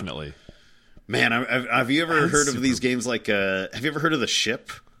too. Definitely. Know? Man, have you ever heard of these games have you ever heard of The Ship?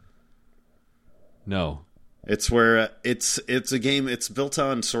 No. It's where it's a game. It's built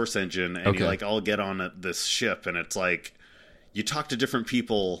on Source Engine, and Okay. you all get on this ship, and it's you talk to different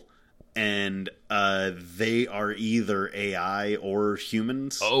people, and they are either AI or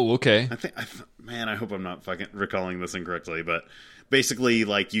humans. Oh, okay. I hope I'm not fucking recalling this incorrectly, but basically,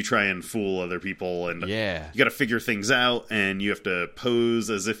 you try and fool other people, and you got to figure things out, and you have to pose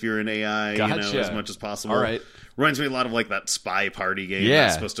as if you're an AI, Gotcha. as much as possible. All right. Reminds me a lot of that Spy Party game Yeah.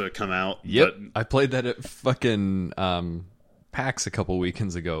 that's supposed to come out. Yep. But I played that at fucking PAX a couple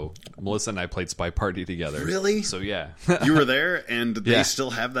weekends ago. Melissa and I played Spy Party together. Really? So yeah. you were there, and they Yeah.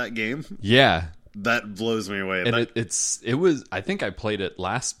 still have that game? Yeah. That blows me away. And it was, I think I played it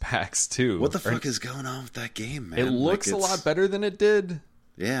last PAX too. What the fuck is going on with that game, man? It looks a lot better than it did.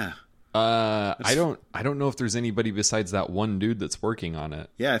 Yeah. I don't know if there's anybody besides that one dude that's working on it.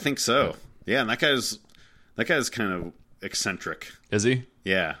 Yeah, I think so. Yeah, and that guy's kind of eccentric. Is he?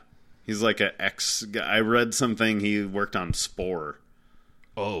 Yeah. He's like an ex guy. I read something, he worked on Spore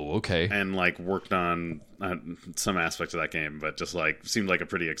Oh, okay. and worked on some aspects of that game, but just seemed like a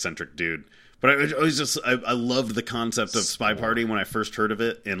pretty eccentric dude. But I loved the concept of Spy Party when I first heard of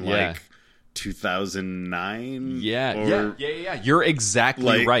it in 2009. Yeah. You're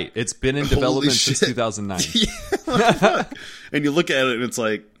exactly right. It's been in development since 2009. What the fuck? And you look at it and it's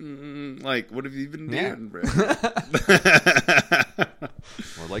what have you been doing, bro?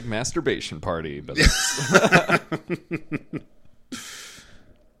 More like Masturbation Party, but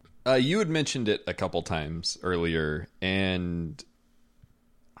you had mentioned it a couple times earlier, and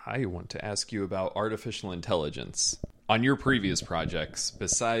I want to ask you about artificial intelligence. On your previous projects,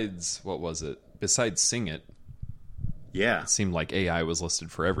 besides Sing It, Yeah. it seemed like AI was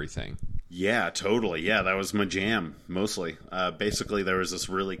listed for everything. Yeah, totally. Yeah, that was my jam, mostly. Basically, there was this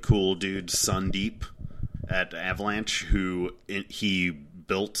really cool dude, Sundeep, at Avalanche, he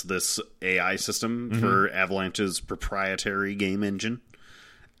built this AI system for Avalanche's proprietary game engine.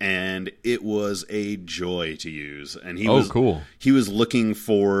 And it was a joy to use. And cool. He was looking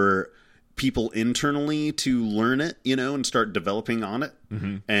for people internally to learn it, and start developing on it.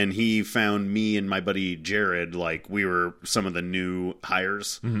 Mm-hmm. And he found me and my buddy Jared, we were some of the new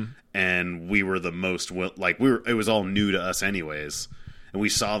hires, and we were the most it was all new to us anyways. And we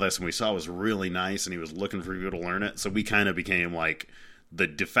saw this, and we saw it was really nice, and he was looking for people to learn it. So we kind of became the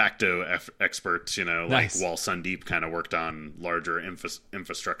de facto experts, Nice. while Sundeep kind of worked on larger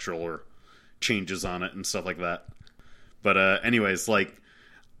infrastructural changes on it and stuff like that. But anyways,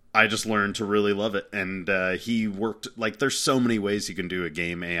 I just learned to really love it. And he worked, there's so many ways you can do a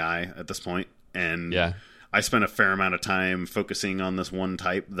game AI at this point. And I spent a fair amount of time focusing on this one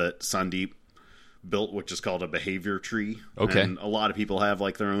type that Sundeep built, which is called a behavior tree. Okay. And a lot of people have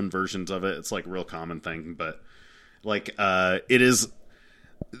their own versions of it. It's a real common thing, but it is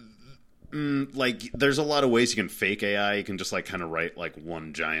Like, there's a lot of ways you can fake AI. You can just, like, kind of write, like,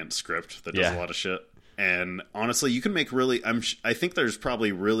 one giant script that does a lot of shit. And honestly, you can make really... I think there's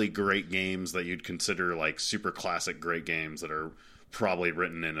probably really great games that you'd consider, like, super classic great games that are probably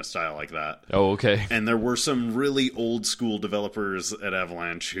written in a style like that. Oh, okay. And there were some really old school developers at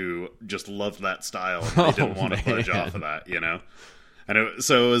Avalanche who just loved that style, and they didn't want to budge off of that, you know? And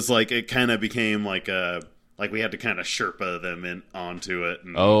so it was like, it kind of became like we had to kind of Sherpa them onto it.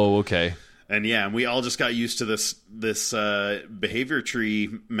 And, okay. And yeah, and we all just got used to this behavior tree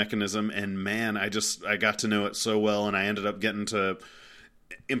mechanism, and man, I got to know it so well, and I ended up getting to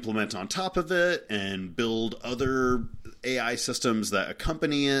implement on top of it and build other AI systems that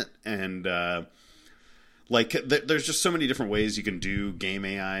accompany it, and there's just so many different ways you can do game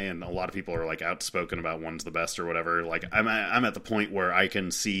AI, and a lot of people are like outspoken about one's the best or whatever. Like I'm at the point where I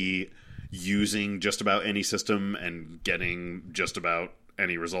can see using just about any system and getting just about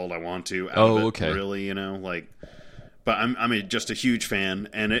any result I want to out of it, okay. Really, you know, like. But I'm just a huge fan,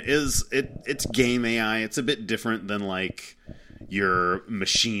 and it's game AI. It's a bit different than like your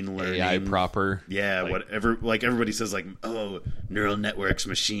machine learning AI proper. Yeah, like everybody says, like, oh, neural networks,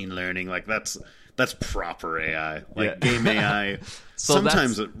 machine learning, like that's proper AI. Like game AI. So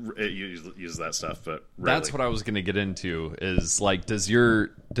sometimes it uses that stuff, but rarely. That's what I was going to get into. Is like, does your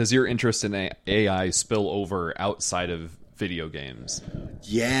interest in AI spill over outside of video games?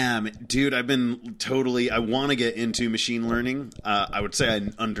 Yeah, dude, I want to get into machine learning. I would say I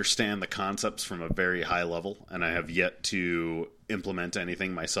understand the concepts from a very high level, and I have yet to implement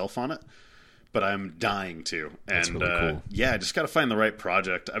anything myself on it, but I'm dying to. That's and really cool. Yeah, I just got to find the right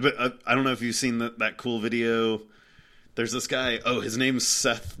project. I don't know if you've seen that cool video. There's this guy, his name's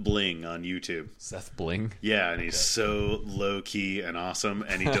Seth Bling on YouTube. Seth Bling? Yeah, and he's so low-key and awesome,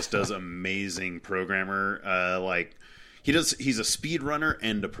 and he just does amazing programmer, he's a speedrunner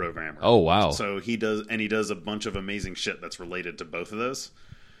and a programmer. Oh, wow. So he does a bunch of amazing shit that's related to both of those.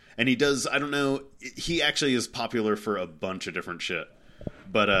 And he does, I don't know, he actually is popular for a bunch of different shit.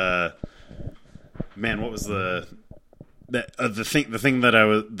 But man, what was the thing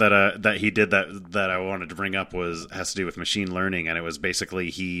that he did that I wanted to bring up has to do with machine learning, and it was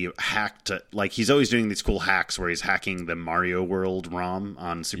basically he hacked, like, he's always doing these cool hacks where he's hacking the Mario World ROM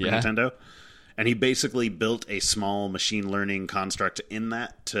on Super Nintendo. And he basically built a small machine learning construct in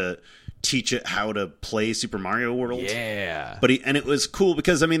that to teach it how to play Super Mario World. Yeah. And it was cool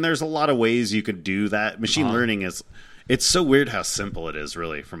because, I mean, there's a lot of ways you could do that. Machine learning it's so weird how simple it is,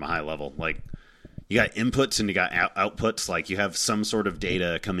 really, from a high level. Like, you got inputs and you got outputs. Like, you have some sort of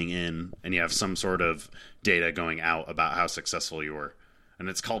data coming in and you have some sort of data going out about how successful you were. And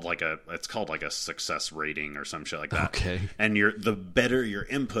it's called like a success rating or some shit like that. Okay. And the better your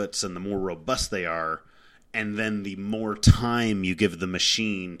inputs and the more robust they are, and then the more time you give the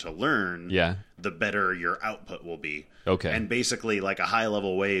machine to learn, the better your output will be. Okay. And basically, like a high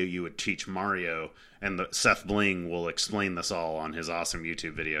level way you would teach Mario, and Seth Bling will explain this all on his awesome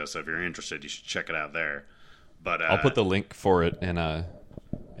YouTube video. So if you're interested, you should check it out there. But I'll put the link for it in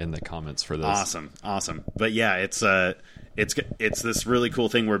the comments for this. Awesome. But yeah, it's this really cool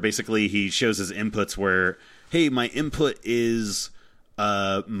thing where basically he shows his inputs where, hey, my input is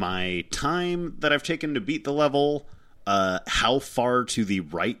my time that I've taken to beat the level, how far to the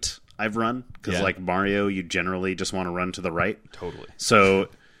right I've run, because like Mario, you generally just want to run to the right. Totally. So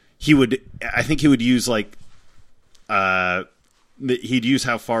I think he would use like he'd use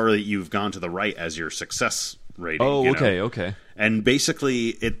how far that you've gone to the right as your success rating. Oh, you okay, know? Okay. And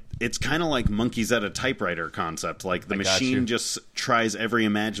basically, it's kind of like monkeys at a typewriter concept. Like the machine just tries every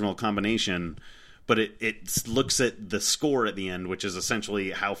imaginable combination, but it looks at the score at the end, which is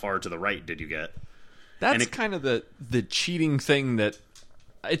essentially how far to the right did you get. That's kind of the cheating thing that...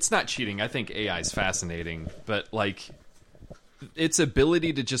 It's not cheating. I think AI is fascinating, but like its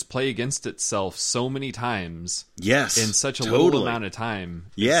ability to just play against itself so many times, in such a little amount of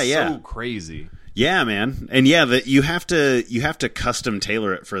time, is so crazy. Yeah, man, and that you have to custom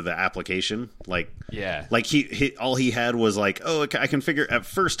tailor it for the application. Like he all he had was like, I can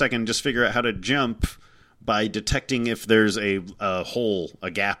just figure out how to jump by detecting if there's a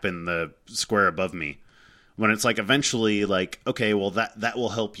gap in the square above me. When it's like eventually like, okay, well that will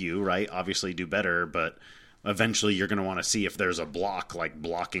help you, right? Obviously do better, but eventually you're going to want to see if there's a block like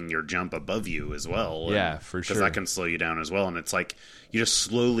blocking your jump above you as well. Yeah, for sure. Because that can slow you down as well. And it's like you just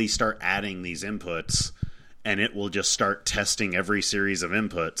slowly start adding these inputs and it will just start testing every series of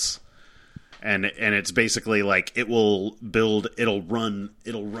inputs. And it's basically like it'll run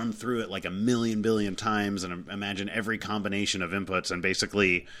through it like a million billion times and imagine every combination of inputs and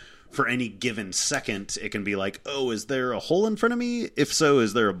basically for any given second, it can be like, oh, is there a hole in front of me? If so,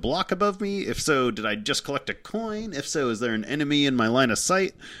 is there a block above me? If so, did I just collect a coin? If so, is there an enemy in my line of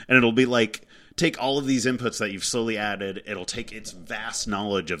sight? And it'll be like, take all of these inputs that you've slowly added. It'll take its vast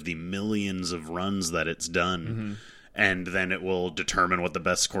knowledge of the millions of runs that it's done, and then it will determine what the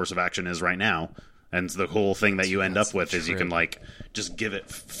best course of action is right now. And the whole thing that you end up with is you can like just give it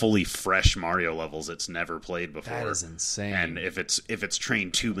fully fresh Mario levels it's never played before. That is insane. And if it's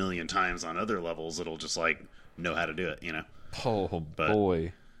trained 2 million times on other levels, it'll just like know how to do it, you know. Oh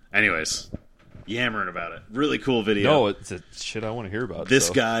boy. Anyways, yammering about it. Really cool video. No, it's a shit I want to hear about. This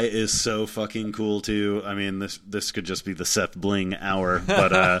guy is so fucking cool too. I mean, this could just be the Seth Bling hour,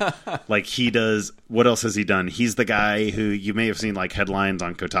 but like he does. What else has he done? He's the guy who you may have seen like headlines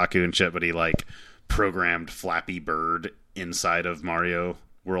on Kotaku and shit, but he like programmed Flappy Bird inside of Mario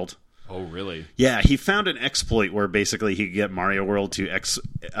World. Oh, really? Yeah, he found an exploit where basically he could get Mario World to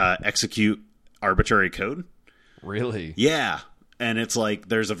execute arbitrary code. Really? Yeah. And it's like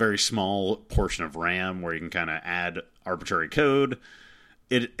there's a very small portion of RAM where you can kind of add arbitrary code.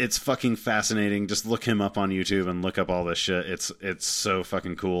 It's fucking fascinating. Just look him up on YouTube and look up all this shit. It's so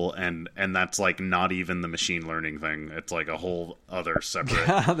fucking cool. And that's like not even the machine learning thing. It's like a whole other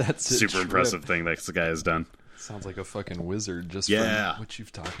separate, that's super impressive thing that this guy has done. Sounds like a fucking wizard just from what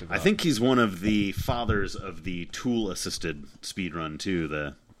you've talked about. I think he's one of the fathers of the tool-assisted speedrun too,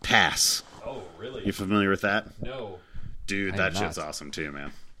 the TAS. Oh, really? You familiar with that? No. Dude, that shit's awesome too,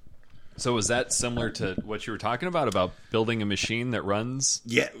 man. So is that similar to what you were talking about building a machine that runs?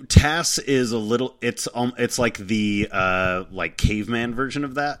 Yeah, TAS is a little. It's like the like caveman version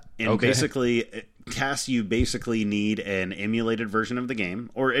of that, and basically TAS you basically need an emulated version of the game,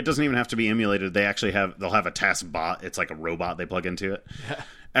 or it doesn't even have to be emulated. They'll have a TAS bot. It's like a robot they plug into it.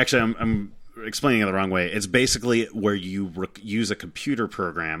 Actually, I'm explaining it the wrong way. It's basically where you use a computer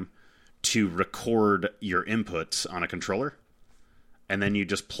program to record your inputs on a controller, and then you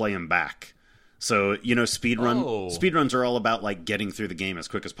just play them back. So, you know, speedruns are all about like getting through the game as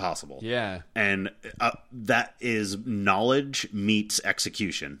quick as possible. Yeah. And that is knowledge meets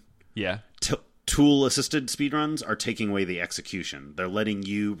execution. Yeah. Tool-assisted speedruns are taking away the execution. They're letting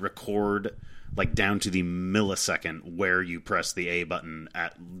you record like down to the millisecond where you press the A button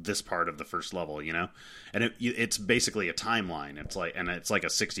at this part of the first level, you know? And it's basically a timeline. It's like a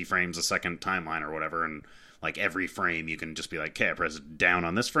 60 frames a second timeline or whatever, and like every frame you can just be like, okay, I pressed down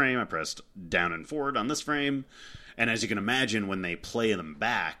on this frame, I pressed down and forward on this frame. And as you can imagine, when they play them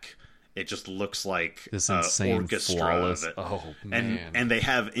back, it just looks like this insane orchestra flawless. Of it. Oh, man. And they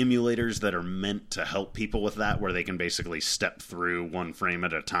have emulators that are meant to help people with that, where they can basically step through one frame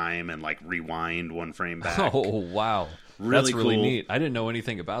at a time and like rewind one frame back. Oh, wow. That's really neat. I didn't know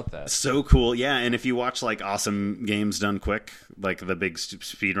anything about that. So cool. Yeah, and if you watch like Awesome Games Done Quick, like the big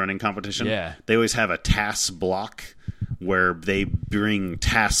speedrunning competition, they always have a TAS block where they bring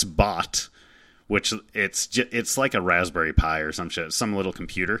TAS Bot, which it's like a Raspberry Pi or some shit, some little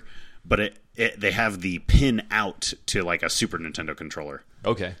computer, but they have the pin out to like a Super Nintendo controller.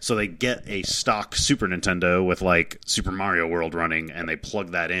 Okay. So they get a stock Super Nintendo with like Super Mario World running, and they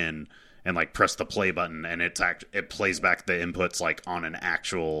plug that in and like press the play button, and it plays back the inputs like on an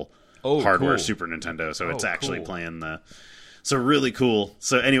actual hardware Super Nintendo. So it's actually playing so really cool.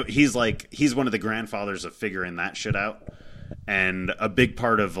 So anyway, he's one of the grandfathers of figuring that shit out. And a big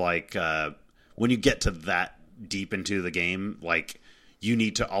part of like when you get to that deep into the game, like you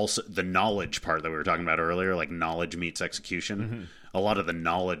need to also, the knowledge part that we were talking about earlier, like knowledge meets execution. Mm-hmm. A lot of the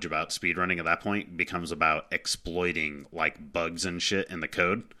knowledge about speedrunning at that point becomes about exploiting like bugs and shit in the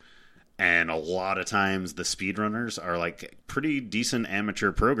code. And a lot of times the speedrunners are like pretty decent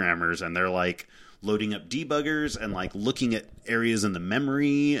amateur programmers, and they're like loading up debuggers and like looking at areas in the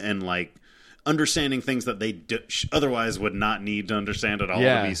memory and like understanding things that they otherwise would not need to understand at all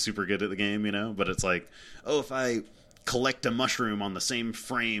to be super good at the game, you know? But it's like, oh, if I collect a mushroom on the same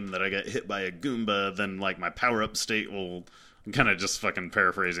frame that I get hit by a Goomba, then like my power-up state will... I'm kind of just fucking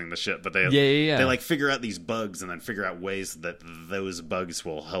paraphrasing the shit, but they like figure out these bugs and then figure out ways that those bugs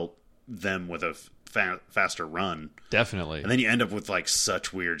will help them with a faster run. Definitely. And then you end up with like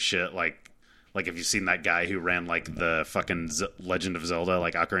such weird shit, like if you've seen that guy who ran like the fucking Legend of Zelda,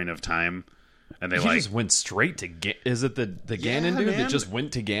 like Ocarina of Time, and they just went straight to is it the Ganon dude that just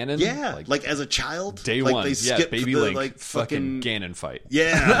went to Ganon? Yeah, like as a child, day like one, they skipped baby the, Link, like fucking Ganon fight.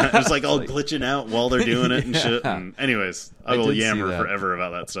 Yeah, it's like all glitching out while they're doing it and shit. And anyways, I will yammer forever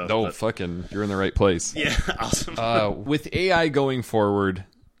about that stuff. No, fucking, you're in the right place. Yeah, awesome. With AI going forward,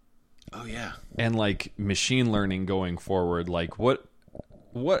 oh yeah, and like machine learning going forward, like what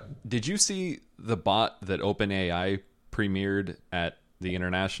did you see the bot that OpenAI premiered at the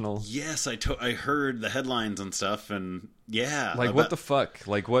International. Yes, I heard the headlines and stuff, and yeah. Like, what the fuck?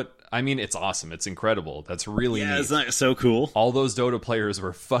 Like, what? I mean, it's awesome. It's incredible. That's really neat. Isn't that so cool? All those Dota players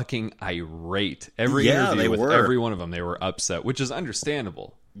were fucking irate. Every interview with every one of them, they were upset, which is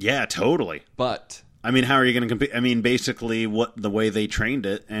understandable. Yeah, totally. But I mean, how are you going to compete? I mean, basically, the way they trained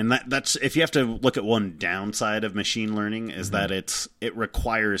it, and that's if you have to look at one downside of machine learning is that it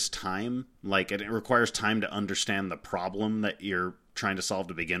requires time. Like, it requires time to understand the problem that you're trying to solve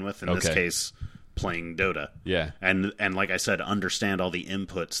to begin with. In this case, playing Dota. Yeah, and like I said, understand all the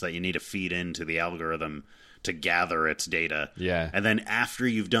inputs that you need to feed into the algorithm to gather its data. Yeah, and then after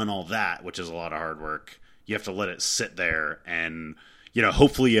you've done all that, which is a lot of hard work, you have to let it sit there and.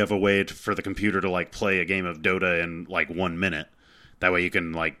 Hopefully you have a way for the computer to, like, play a game of Dota in, like, 1 minute. That way you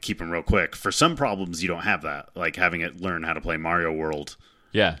can, like, keep them real quick. For some problems, you don't have that. Like, having it learn how to play Mario World.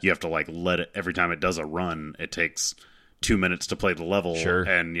 Yeah. You have to, like, let it... Every time it does a run, it takes 2 minutes to play the level. Sure.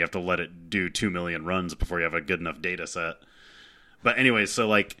 And you have to let it do 2 million runs before you have a good enough data set. But anyway, so,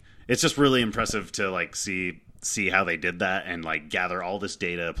 like, it's just really impressive to, like, see how they did that and, like, gather all this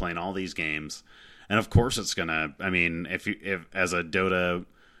data, playing all these games. And of course it's gonna. I mean, if as a Dota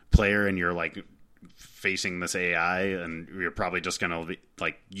player and you're like facing this AI, and you're probably just gonna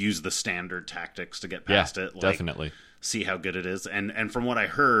like use the standard tactics to get past it. Like, definitely see how good it is. And from what I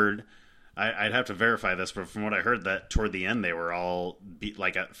heard, I'd have to verify this, but from what I heard, that toward the end they were all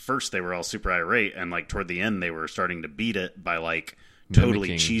like at first they were all super irate, and like toward the end they were starting to beat it by like totally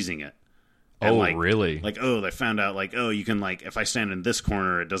cheesing it. And, like, really? Like, they found out, like, you can, like, if I stand in this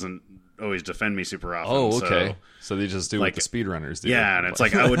corner, it doesn't always defend me super often. Oh, okay. So they just do like, what the speedrunners do. Yeah, and it's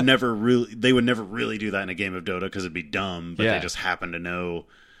like, they would never really do that in a game of Dota because it'd be dumb, but they just happen to know.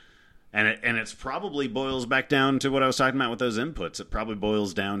 And it's probably boils back down to what I was talking about with those inputs. It probably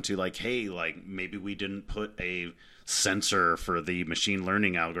boils down to, like, hey, like, maybe we didn't put a sensor for the machine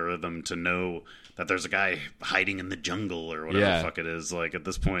learning algorithm to know that there's a guy hiding in the jungle or whatever the fuck it is, like, at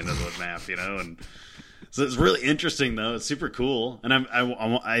this point of the map, and so it's really interesting though. It's super cool. And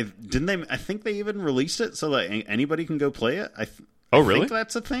I think they even released it so that anybody can go play it. I really? think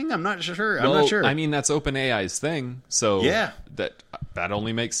that's a thing. I'm not sure. Well, I'm not sure. I mean, that's OpenAI's thing, so yeah, that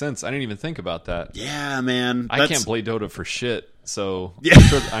only makes sense. I didn't even think about that. Yeah, man. I can't play Dota for shit. So yeah.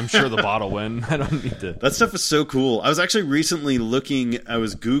 I'm sure the bot will win. I don't need to. That stuff is so cool. I was actually recently I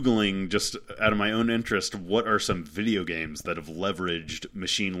was Googling just out of my own interest, what are some video games that have leveraged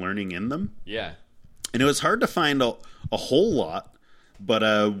machine learning in them? Yeah. And it was hard to find a whole lot, but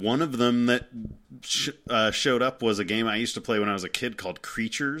one of them that showed up was a game I used to play when I was a kid called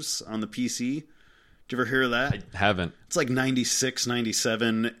Creatures on the PC. Did you ever hear of that? I haven't. It's like 96,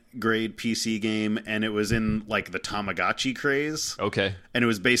 97 grade PC game, and it was in like the Tamagotchi craze. Okay. And it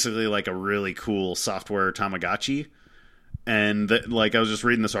was basically like a really cool software Tamagotchi. And like I was just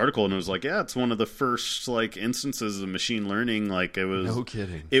reading this article, and it was like, yeah, it's one of the first like instances of machine learning. Like it was, no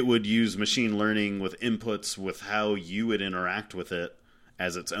kidding. It would use machine learning with inputs with how you would interact with it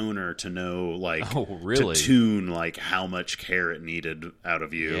as its owner to know, like, to tune like how much care it needed out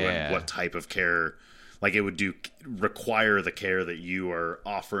of you and what type of care. Like it would require the care that you are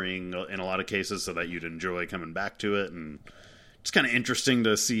offering in a lot of cases, so that you'd enjoy coming back to it, and it's kind of interesting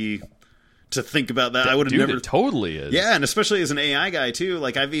to think about that. I would have never. It totally is. Yeah, and especially as an AI guy too.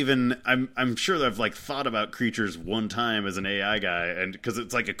 Like I'm sure that I've like thought about Creatures one time as an AI guy, and because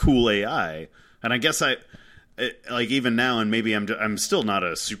it's like a cool AI, and I guess like even now, and maybe I'm still not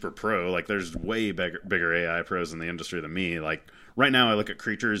a super pro. Like there's way bigger AI pros in the industry than me. Like right now, I look at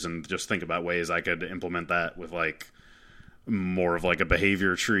Creatures and just think about ways I could implement that with like more of like a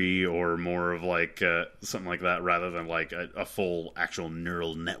behavior tree or more of like something like that, rather than like a full actual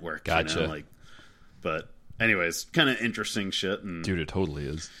neural network. Gotcha. Like, but anyways, kind of interesting shit. And dude, it totally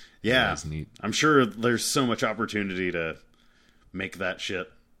is. Yeah, it's neat. I'm sure there's so much opportunity to make that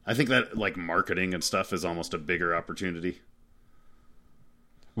shit. I think that like marketing and stuff is almost a bigger opportunity.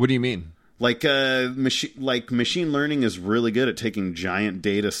 What do you mean? Like machine learning is really good at taking giant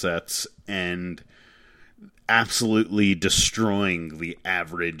data sets and absolutely destroying the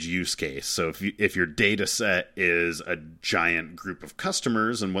average use case. So if your data set is a giant group of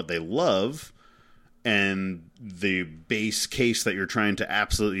customers and what they love, and the base case that you're trying to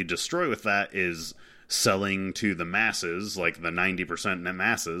absolutely destroy with that is selling to the masses, like the 90% net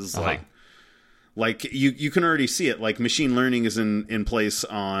masses, like you can already see it. Like machine learning is in place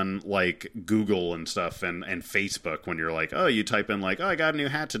on like Google and stuff and Facebook, when you're like, oh, you type in like, oh, I got a new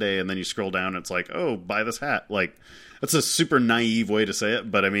hat today, and then you scroll down and it's like, oh, buy this hat. Like that's a super naive way to say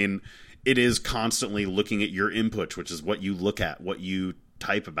it, but I mean it is constantly looking at your input, which is what you look at, what you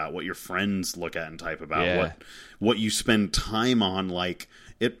type about, what your friends look at and type about, Yeah. what you spend time on. Like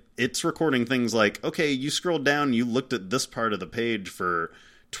it's recording things like, okay, you scrolled down, you looked at this part of the page for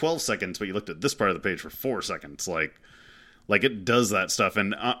 12 seconds, but you looked at this part of the page for 4 seconds. Like it does that stuff.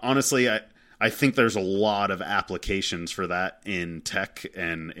 And honestly, I think there's a lot of applications for that in tech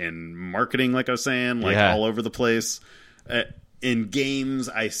and in marketing, like I was saying, like all over the place. In games,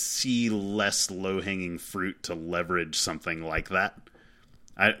 I see less low-hanging fruit to leverage something like that.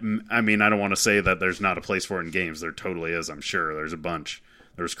 I mean, I don't want to say that there's not a place for it in games. There totally is, I'm sure. There's a bunch.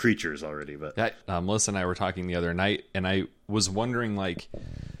 There's creatures already, but... Melissa and I were talking the other night, and I was wondering, like,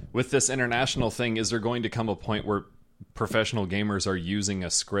 with this international thing, is there going to come a point where professional gamers are using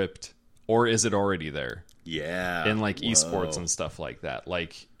a script, or is it already there? Yeah. In, like, esports and stuff like that.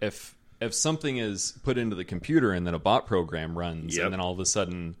 Like, if something is put into the computer and then a bot program runs, and then all of a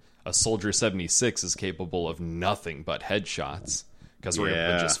sudden a Soldier 76 is capable of nothing but headshots, because we're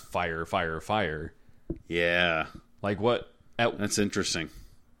able to just fire. Yeah. Like, what... That's interesting.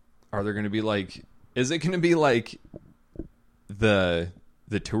 Are there going to be, like... Is it going to be, like, the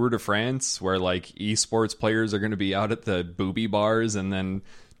Tour de France, where, like, esports players are going to be out at the booby bars, and then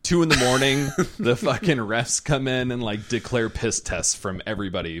 2 a.m, the fucking refs come in and, like, declare piss tests from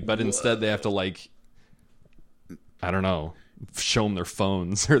everybody, but instead they have to, like... I don't know... show them their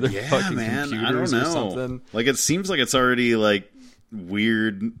phones or their fucking computers or something. Like, it seems like it's already, like...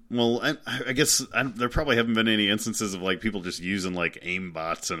 weird. Well, I guess there probably haven't been any instances of like people just using like aim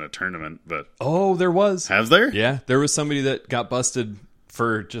bots in a tournament, but there was. Have there? Yeah, there was somebody that got busted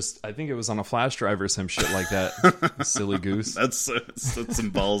for just, I think it was on a flash drive or some shit like that. Silly goose. That's some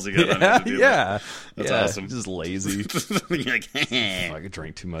balls you got on to do. Yeah, that's awesome. Just lazy. Like, I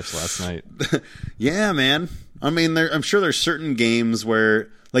drank too much last night. Yeah, man. I mean, I'm sure there's certain games where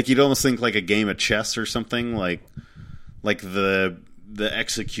like you'd almost think like a game of chess or something like the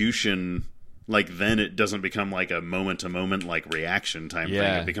execution, like then it doesn't become like a moment to moment like reaction time thing.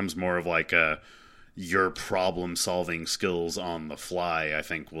 It becomes more of like your problem solving skills on the fly. I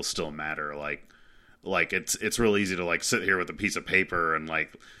think will still matter. Like it's real easy to like sit here with a piece of paper and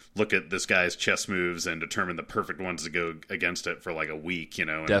like look at this guy's chess moves and determine the perfect ones to go against it for like a week, you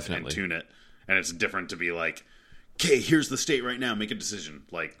know, and tune it. And it's different to be like, okay, here's the state right now, make a decision.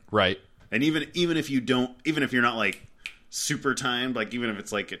 Like right. And even if you're not like super timed, like even if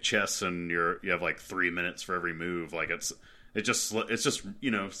it's like a chess and you have like 3 minutes for every move, like it's just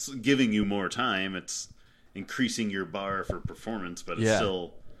you know, giving you more time. It's increasing your bar for performance, but it's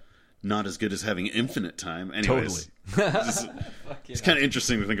still not as good as having infinite time. Anyways, totally. It's kind of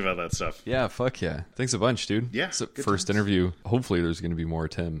interesting to think about that stuff. Yeah, fuck yeah. Thanks a bunch, dude. Yeah. So first interview. Hopefully there's going to be more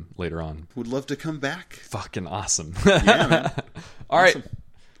Tim later on. Would love to come back. Fucking awesome. Yeah, man. All right. Well,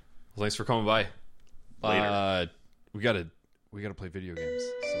 thanks for coming by. Later. We gotta play video games.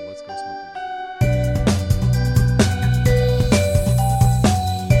 So let's go smoke weed.